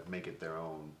consumer to make it their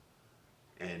own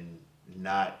and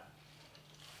not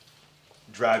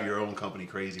drive your own company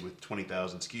crazy with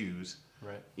 20,000 SKUs?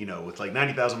 Right. With like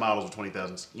 90,000 models with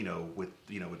 20,000, with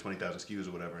 20,000 SKUs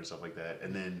or whatever and stuff like that.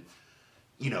 And then,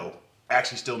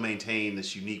 actually still maintain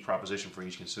this unique proposition for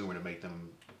each consumer to make them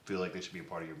feel like they should be a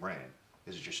part of your brand.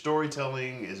 Is it your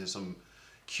storytelling? Is it some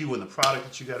cue in the product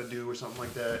that you got to do or something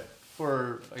like that?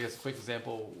 For, I guess, a quick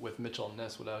example with Mitchell and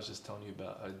Ness, what I was just telling you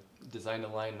about, I designed a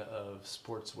line of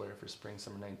sportswear for spring,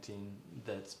 summer 19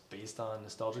 that's based on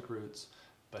nostalgic roots,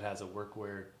 but has a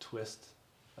workwear twist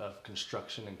of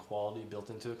construction and quality built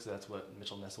into it, because that's what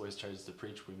Mitchell Ness always tries to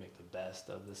preach. We make the best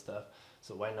of this stuff.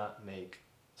 So why not make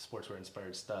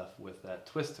sportswear-inspired stuff with that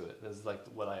twist to it? This is like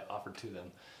what I offered to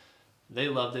them. They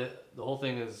loved it. The whole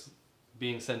thing is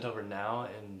being sent over now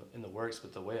and in the works,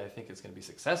 but the way I think it's going to be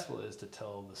successful is to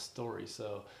tell the story.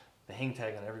 So the hang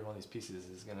tag on every one of these pieces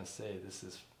is going to say this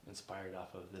is inspired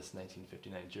off of this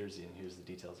 1959 jersey, and here's the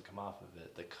details that come off of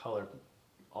it. The color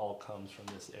all comes from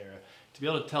this era. To be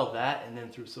able to tell that, and then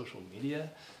through social media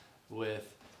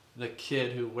with the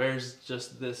kid who wears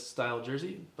just this style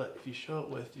jersey, but if you show it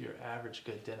with your average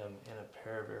good denim and a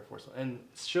pair of Air Force One, and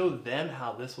show them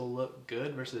how this will look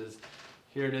good versus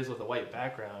here it is with a white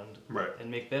background, Right.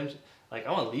 and make them, like,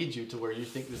 I want to lead you to where you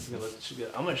think this is going to look good.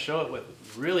 I'm going to show it with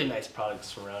really nice products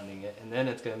surrounding it, and then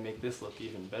it's going to make this look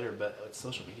even better. But with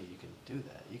social media, you can do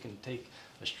that. You can take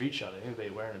a street shot of anybody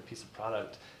wearing a piece of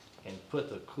product and put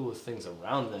the coolest things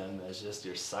around them as just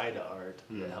your side art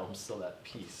that helps sell that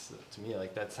piece. So to me,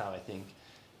 like, that's how I think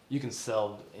you can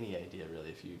sell any idea, really,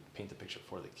 if you paint the picture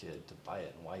for the kid to buy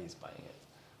it and why he's buying it.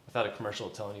 Without a commercial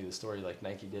telling you the story like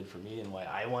Nike did for me and why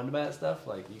I wanted to buy that stuff,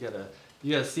 like, you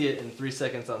gotta see it in 3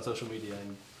 seconds on social media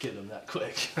and get them that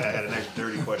quick. I had a nice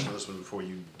dirty question on this one before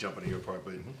you jump into your part,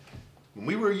 but when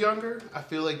we were younger, I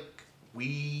feel like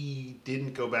we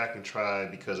didn't go back and try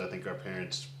because I think our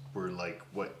parents were like,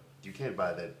 what, you can't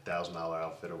buy that $1,000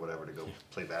 outfit or whatever to go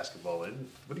play basketball in.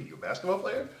 What are you, a basketball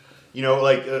player? You know,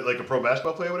 like a pro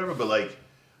basketball player or whatever, but like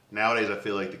nowadays I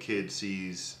feel like the kid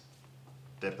sees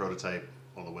that prototype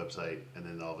on the website and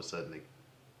then all of a sudden they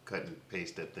cut and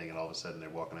paste that thing and all of a sudden they're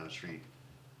walking down the street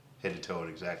head to toe in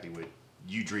exactly what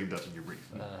you dreamed up in your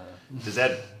brief.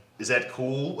 Is that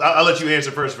cool? I'll let you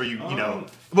answer first for you know.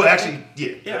 Well, actually,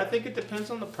 yeah. Yeah, I think it depends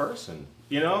on the person.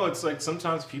 You know, it's like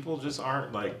sometimes people just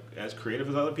aren't like as creative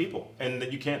as other people, and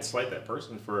that you can't slight that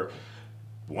person for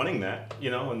wanting that, you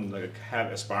know, and like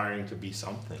aspiring to be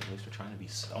something. At least they're trying to be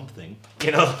something,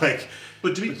 you know, like.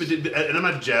 But and I'm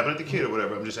not jabbing at the kid or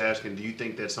whatever. I'm just asking. Do you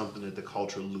think that's something that the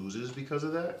culture loses because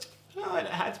of that? No,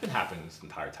 it's been happening this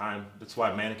entire time. That's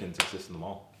why mannequins exist in the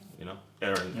mall, you know,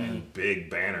 and big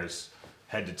banners,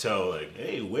 head to toe, like,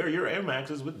 hey, wear your Air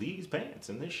Maxes with these pants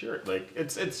and this shirt. Like,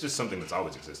 it's just something that's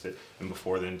always existed. And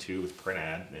before then, too, with print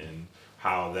ad and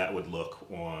how that would look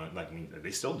on, like, I mean,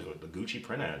 they still do it, the Gucci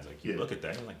print ads. Like, you look at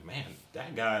that and you're like, man,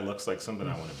 that guy looks like something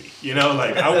I want to be. You know,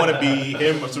 like, I want to be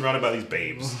him surrounded by these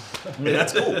babes. And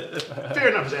that's cool. Fair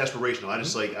enough, it's aspirational. I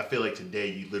just like, I feel like today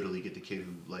you literally get the kid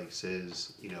who like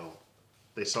says, you know,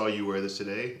 they saw you wear this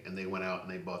today and they went out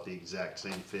and they bought the exact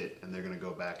same fit and they're going to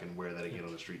go back and wear that again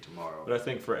on the street tomorrow. But I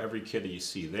think for every kid that you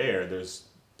see there, there's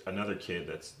another kid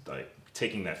that's like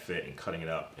taking that fit and cutting it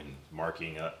up and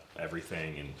marking up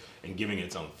everything and giving it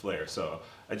its own flair. So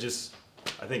I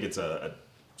think it's a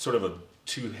sort of a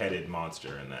two-headed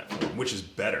monster in that form, which is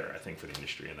better, I think, for the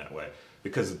industry in that way.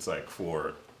 Because it's like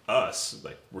for us,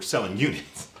 like we're selling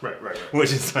units. Right.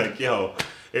 Which is like, yo,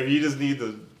 if you just need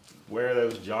to wear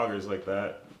those joggers like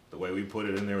that, the way we put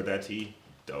it in there with that tee,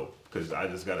 dope. Because I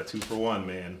just got a 2-for-1,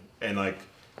 man. And like,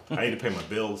 I need to pay my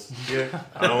bills. Yeah.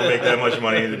 I don't make that much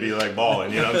money to be like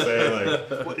balling, you know what I'm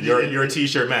saying? Like, your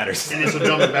t-shirt matters. And then so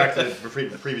jumping back to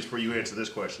the previous before you answer this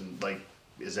question, like,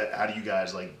 how do you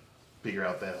guys like figure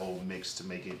out that whole mix to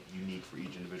make it unique for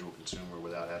each individual consumer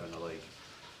without having to like,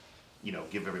 you know,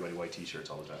 give everybody white t-shirts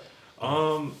all the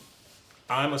time?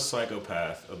 I'm a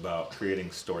psychopath about creating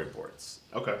storyboards.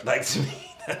 Okay. Like, to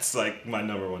me, that's like my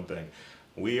number one thing.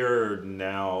 We are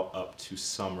now up to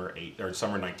summer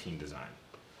 19 design,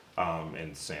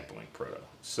 and sampling proto.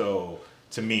 So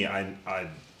to me, I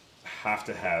have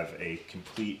to have a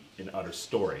complete and utter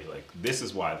story. Like, this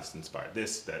is why this inspired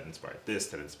this, that inspired this,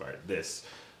 that inspired this.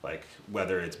 Like,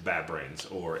 whether it's Bad Brains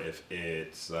or if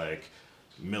it's like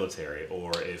military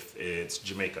or if it's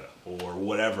Jamaica or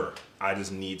whatever, I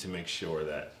just need to make sure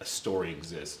that a story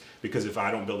exists, because if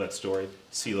I don't build that story,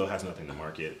 CeeLo has nothing to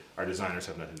market, our designers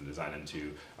have nothing to design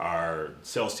into, our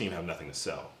sales team have nothing to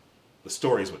sell. The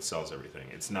story is what sells everything.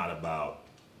 It's not about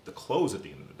the clothes at the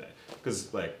end of the day,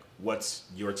 because like, what's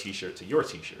your t-shirt to your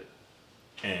t-shirt?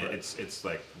 And right. It's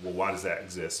like, well, why does that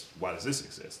exist? Why does this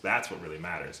exist? That's what really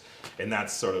matters. And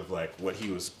that's sort of like what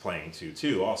he was playing to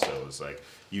too also, is like,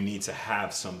 you need to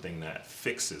have something that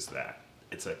fixes that.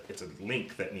 It's a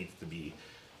link that needs to be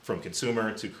from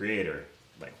consumer to creator.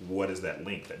 Like, what is that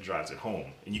link that drives it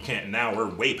home? And you can't, now we're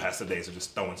way past the days of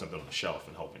just throwing something on the shelf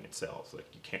and hoping it sells. Like,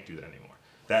 you can't do that anymore.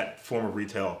 That form of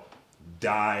retail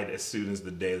died as soon as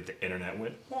the day that the internet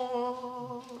went,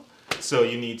 wah. So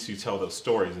you need to tell those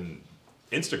stories, and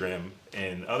Instagram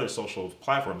and other social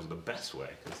platforms are the best way,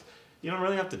 because you don't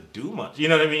really have to do much. You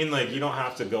know what I mean? Like, you don't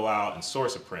have to go out and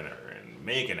source a printer and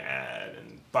make an ad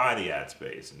and buy the ad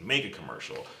space and make a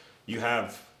commercial. You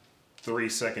have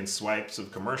 3-second swipes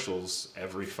of commercials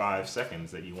every 5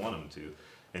 seconds that you want them to,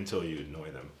 until you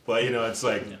annoy them. But, you know, it's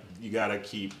like, you got to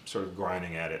keep sort of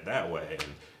grinding at it that way.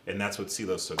 And that's what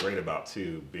CeeLo's so great about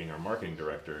too, being our marketing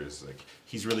director, is like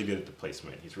he's really good at the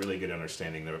placement. He's really good at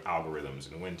understanding the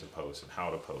algorithms and when to post and how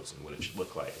to post and what it should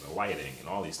look like and the lighting and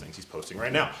all these things he's posting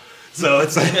right now. So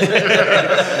it's like,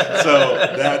 so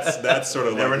that's sort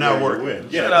of Never like not where you working.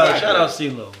 win. Shout out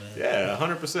CeeLo, man. Yeah,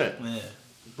 100%. Man.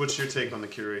 What's your take on the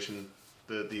curation,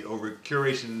 the over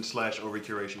curation / over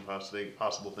curation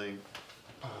possible thing?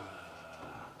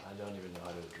 I don't even know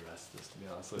how to address this, to be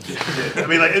honest with you. I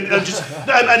mean, like,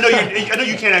 I know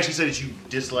you can't actually say that you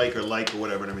dislike or like or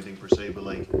whatever and everything per se, but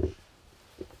like,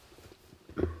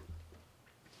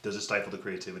 does it stifle the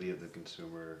creativity of the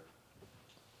consumer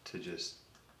to just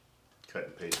cut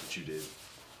and paste what you did?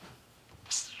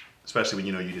 Especially when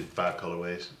you did 5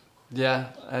 colorways. Yeah,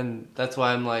 and that's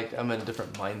why I'm in a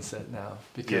different mindset now,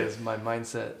 because Yeah. my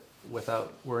mindset,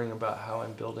 without worrying about how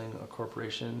I'm building a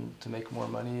corporation to make more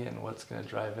money and what's going to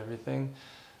drive everything,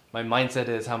 my mindset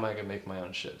is how am I going to make my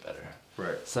own shit better.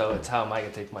 Right. So it's how am I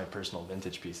going to take my personal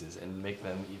vintage pieces and make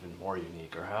them even more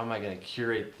unique, or how am I going to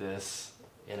curate this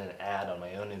in an ad on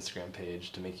my own Instagram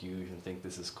page to make you even think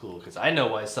this is cool, because I know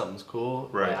why something's cool,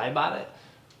 Right. why I bought it.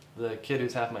 The kid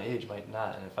who's half my age might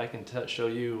not, and if I can show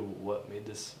you what made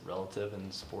this relative in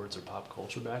sports or pop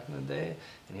culture back in the day,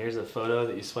 and here's a photo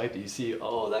that you swipe that you see,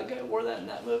 oh, that guy wore that in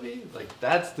that movie, like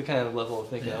that's the kind of level of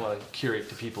thinking I want to curate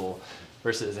to people,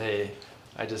 versus hey,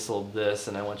 I just sold this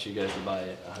and I want you guys to buy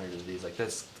 100 of these. Like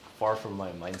that's far from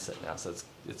my mindset now. So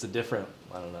it's a different,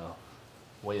 I don't know,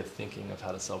 way of thinking of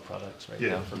how to sell products right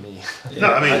now for me.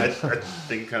 No, I mean, I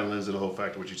think it kind of lends to the whole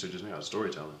fact of what you said just now,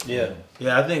 storytelling. Yeah,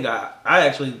 I think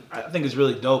I think it's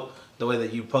really dope the way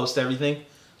that you post everything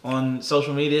on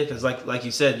social media, because like you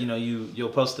said, you'll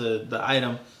post the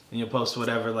item and you'll post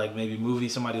whatever, like maybe movie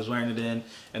somebody was wearing it in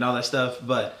and all that stuff.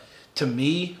 But to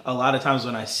me, a lot of times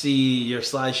when I see your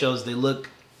slideshows, they look,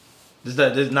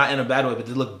 not in a bad way, but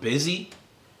they look busy,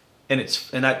 and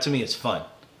that to me is fun.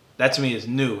 That to me is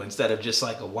new, instead of just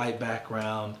like a white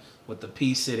background with the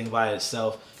piece sitting by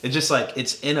itself. It's just like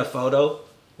it's in a photo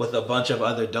with a bunch of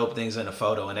other dope things in a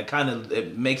photo, and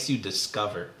it makes you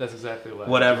discover That's exactly what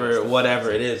whatever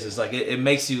it is. It's like it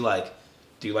makes you like,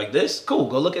 do you like this? Cool,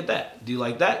 go look at that. Do you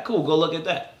like that? Cool, go look at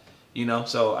that.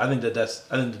 So I think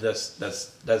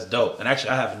that's dope. And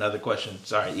actually, I have another question.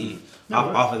 Sorry, E.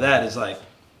 Off of that is like,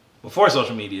 before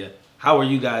social media, how were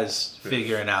you guys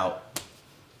figuring out?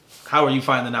 How are you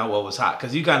finding out what was hot?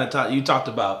 Because you kind of you talked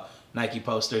about Nike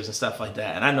posters and stuff like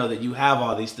that, and I know that you have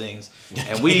all these things,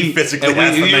 and you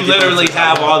literally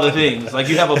have all the things. Like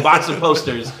you have a box of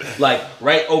posters, like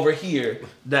right over here,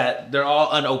 that they're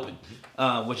all unopened,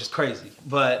 which is crazy.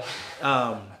 But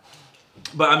I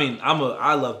mean,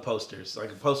 I love posters.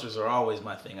 Like posters are always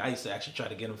my thing. I used to actually try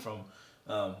to get them from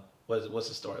what's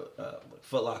the store,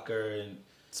 Foot Locker and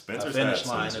Spencer's Finish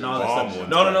Line and all that stuff.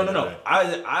 No.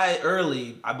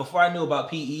 Before I knew about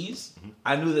PEs,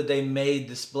 I knew that they made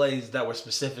displays that were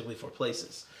specifically for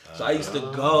places. So I used to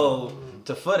go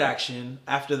to Foot Action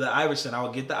after the Iverson. I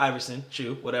would get the Iverson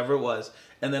shoe, whatever it was,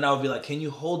 and then I would be like, "Can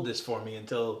you hold this for me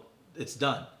until it's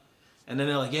done?" And then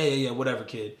they're like, "Yeah, whatever,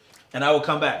 kid." And I would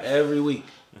come back every week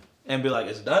and be like,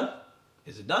 "Is it done?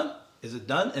 Is it done? Is it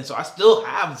done?" And so I still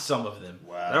have some of them.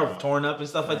 Wow. That were torn up and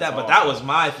stuff like that. But awesome. that was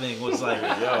my thing, was like,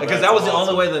 because that was the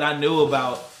only way that I knew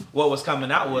about what was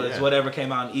coming out, was whatever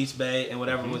came out in East Bay and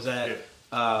whatever was at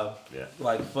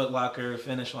like Foot Locker,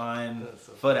 Finish Line,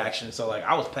 Foot Action. So like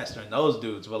I was pestering those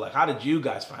dudes. But like, how did you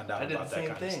guys find out about that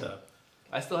kind of stuff?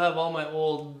 I still have all my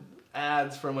old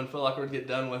ads from when Foot Locker would get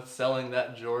done with selling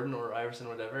that Jordan or Iverson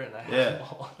or whatever, and I have them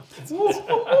all.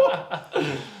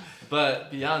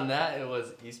 But beyond that, it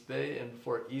was East Bay, and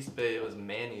before East Bay, it was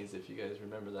Manny's, if you guys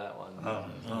remember that one.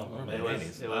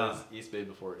 It was East Bay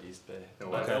before East Bay.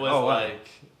 But it was like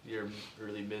your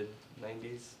early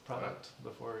mid-90s product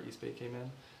before East Bay came in,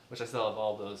 which I still have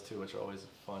all those too, which are always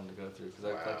fun to go through, because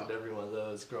I collected every one of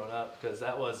those growing up, because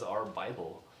that was our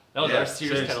Bible. That was our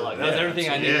Sears catalog. That was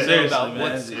everything I needed to know about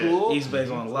what's cool. East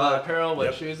Bay's on What lock. apparel,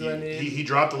 what shoes do I need. He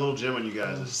dropped a little gem on you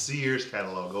guys. The Sears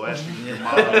catalog. Go ask your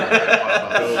mom.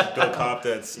 Go cop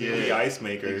that Snoopy ice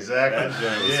maker. Exactly. That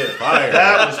gem was fire.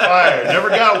 That was fire. Never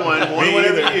got one. One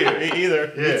every year. Me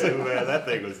either. Yeah. Me too, man. That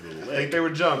thing was I lit. think they were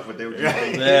junk, but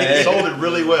they sold it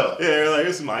really well. Yeah, they're like,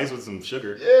 here's some ice with some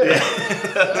sugar. Yeah.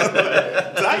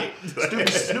 Tight.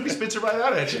 Snoopy spits it right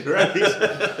out at you. Right?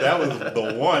 That was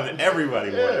the one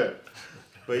everybody Yeah. wanted.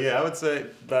 But yeah, I would say,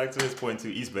 back to this point too,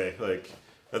 East Bay, like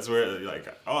that's where like,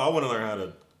 oh, I want to learn how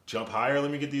to jump higher.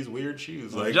 Let me get these weird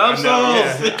shoes. Like Jump soles.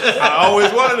 I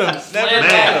always wanted them. Never Slam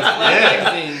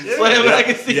Yeah. Slam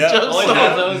magazine Yeah. jump Always soles.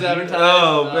 have those advertised.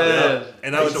 Oh man.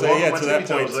 And I would say, yeah, to that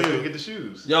point Go too. get the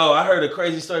shoes. Yo, I heard a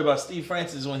crazy story about Steve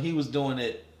Francis when he was doing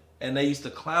it and they used to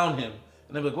clown him.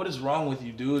 And they'd be like, "What is wrong with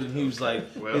you, dude?" And he was like,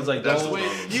 Well, "He's like, that's don't what's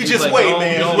wrong with You he's just like, wait, don't-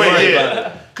 man. don't Just worry wait, about yeah.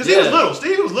 it." Because he was little.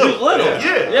 Steve was little. He was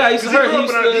little. Yeah. I used to 'Cause he hear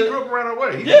grew, he he grew up around our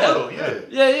way. He was little.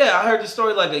 Yeah. Yeah. I heard the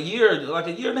story like a year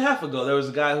and a half ago. There was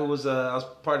a guy who was I was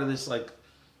part of this like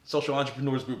social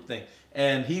entrepreneurs group thing,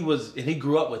 and he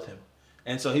grew up with him,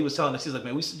 and so he was telling us, he's like,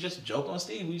 man, we used to just joke on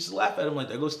Steve. We used to laugh at him like,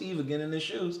 there goes Steve again in his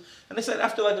shoes. And they said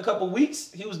after like a couple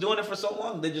weeks, he was doing it for so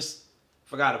long, they just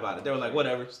forgot about it. They were like,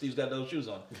 whatever, Steve's got those shoes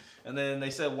on. And then they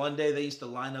said one day they used to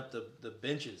line up the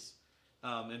benches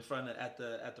in front of at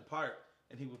the park.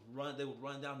 And they would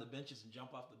run down the benches and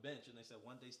jump off the bench. And they said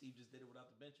one day Steve just did it without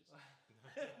the benches.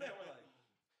 They were like,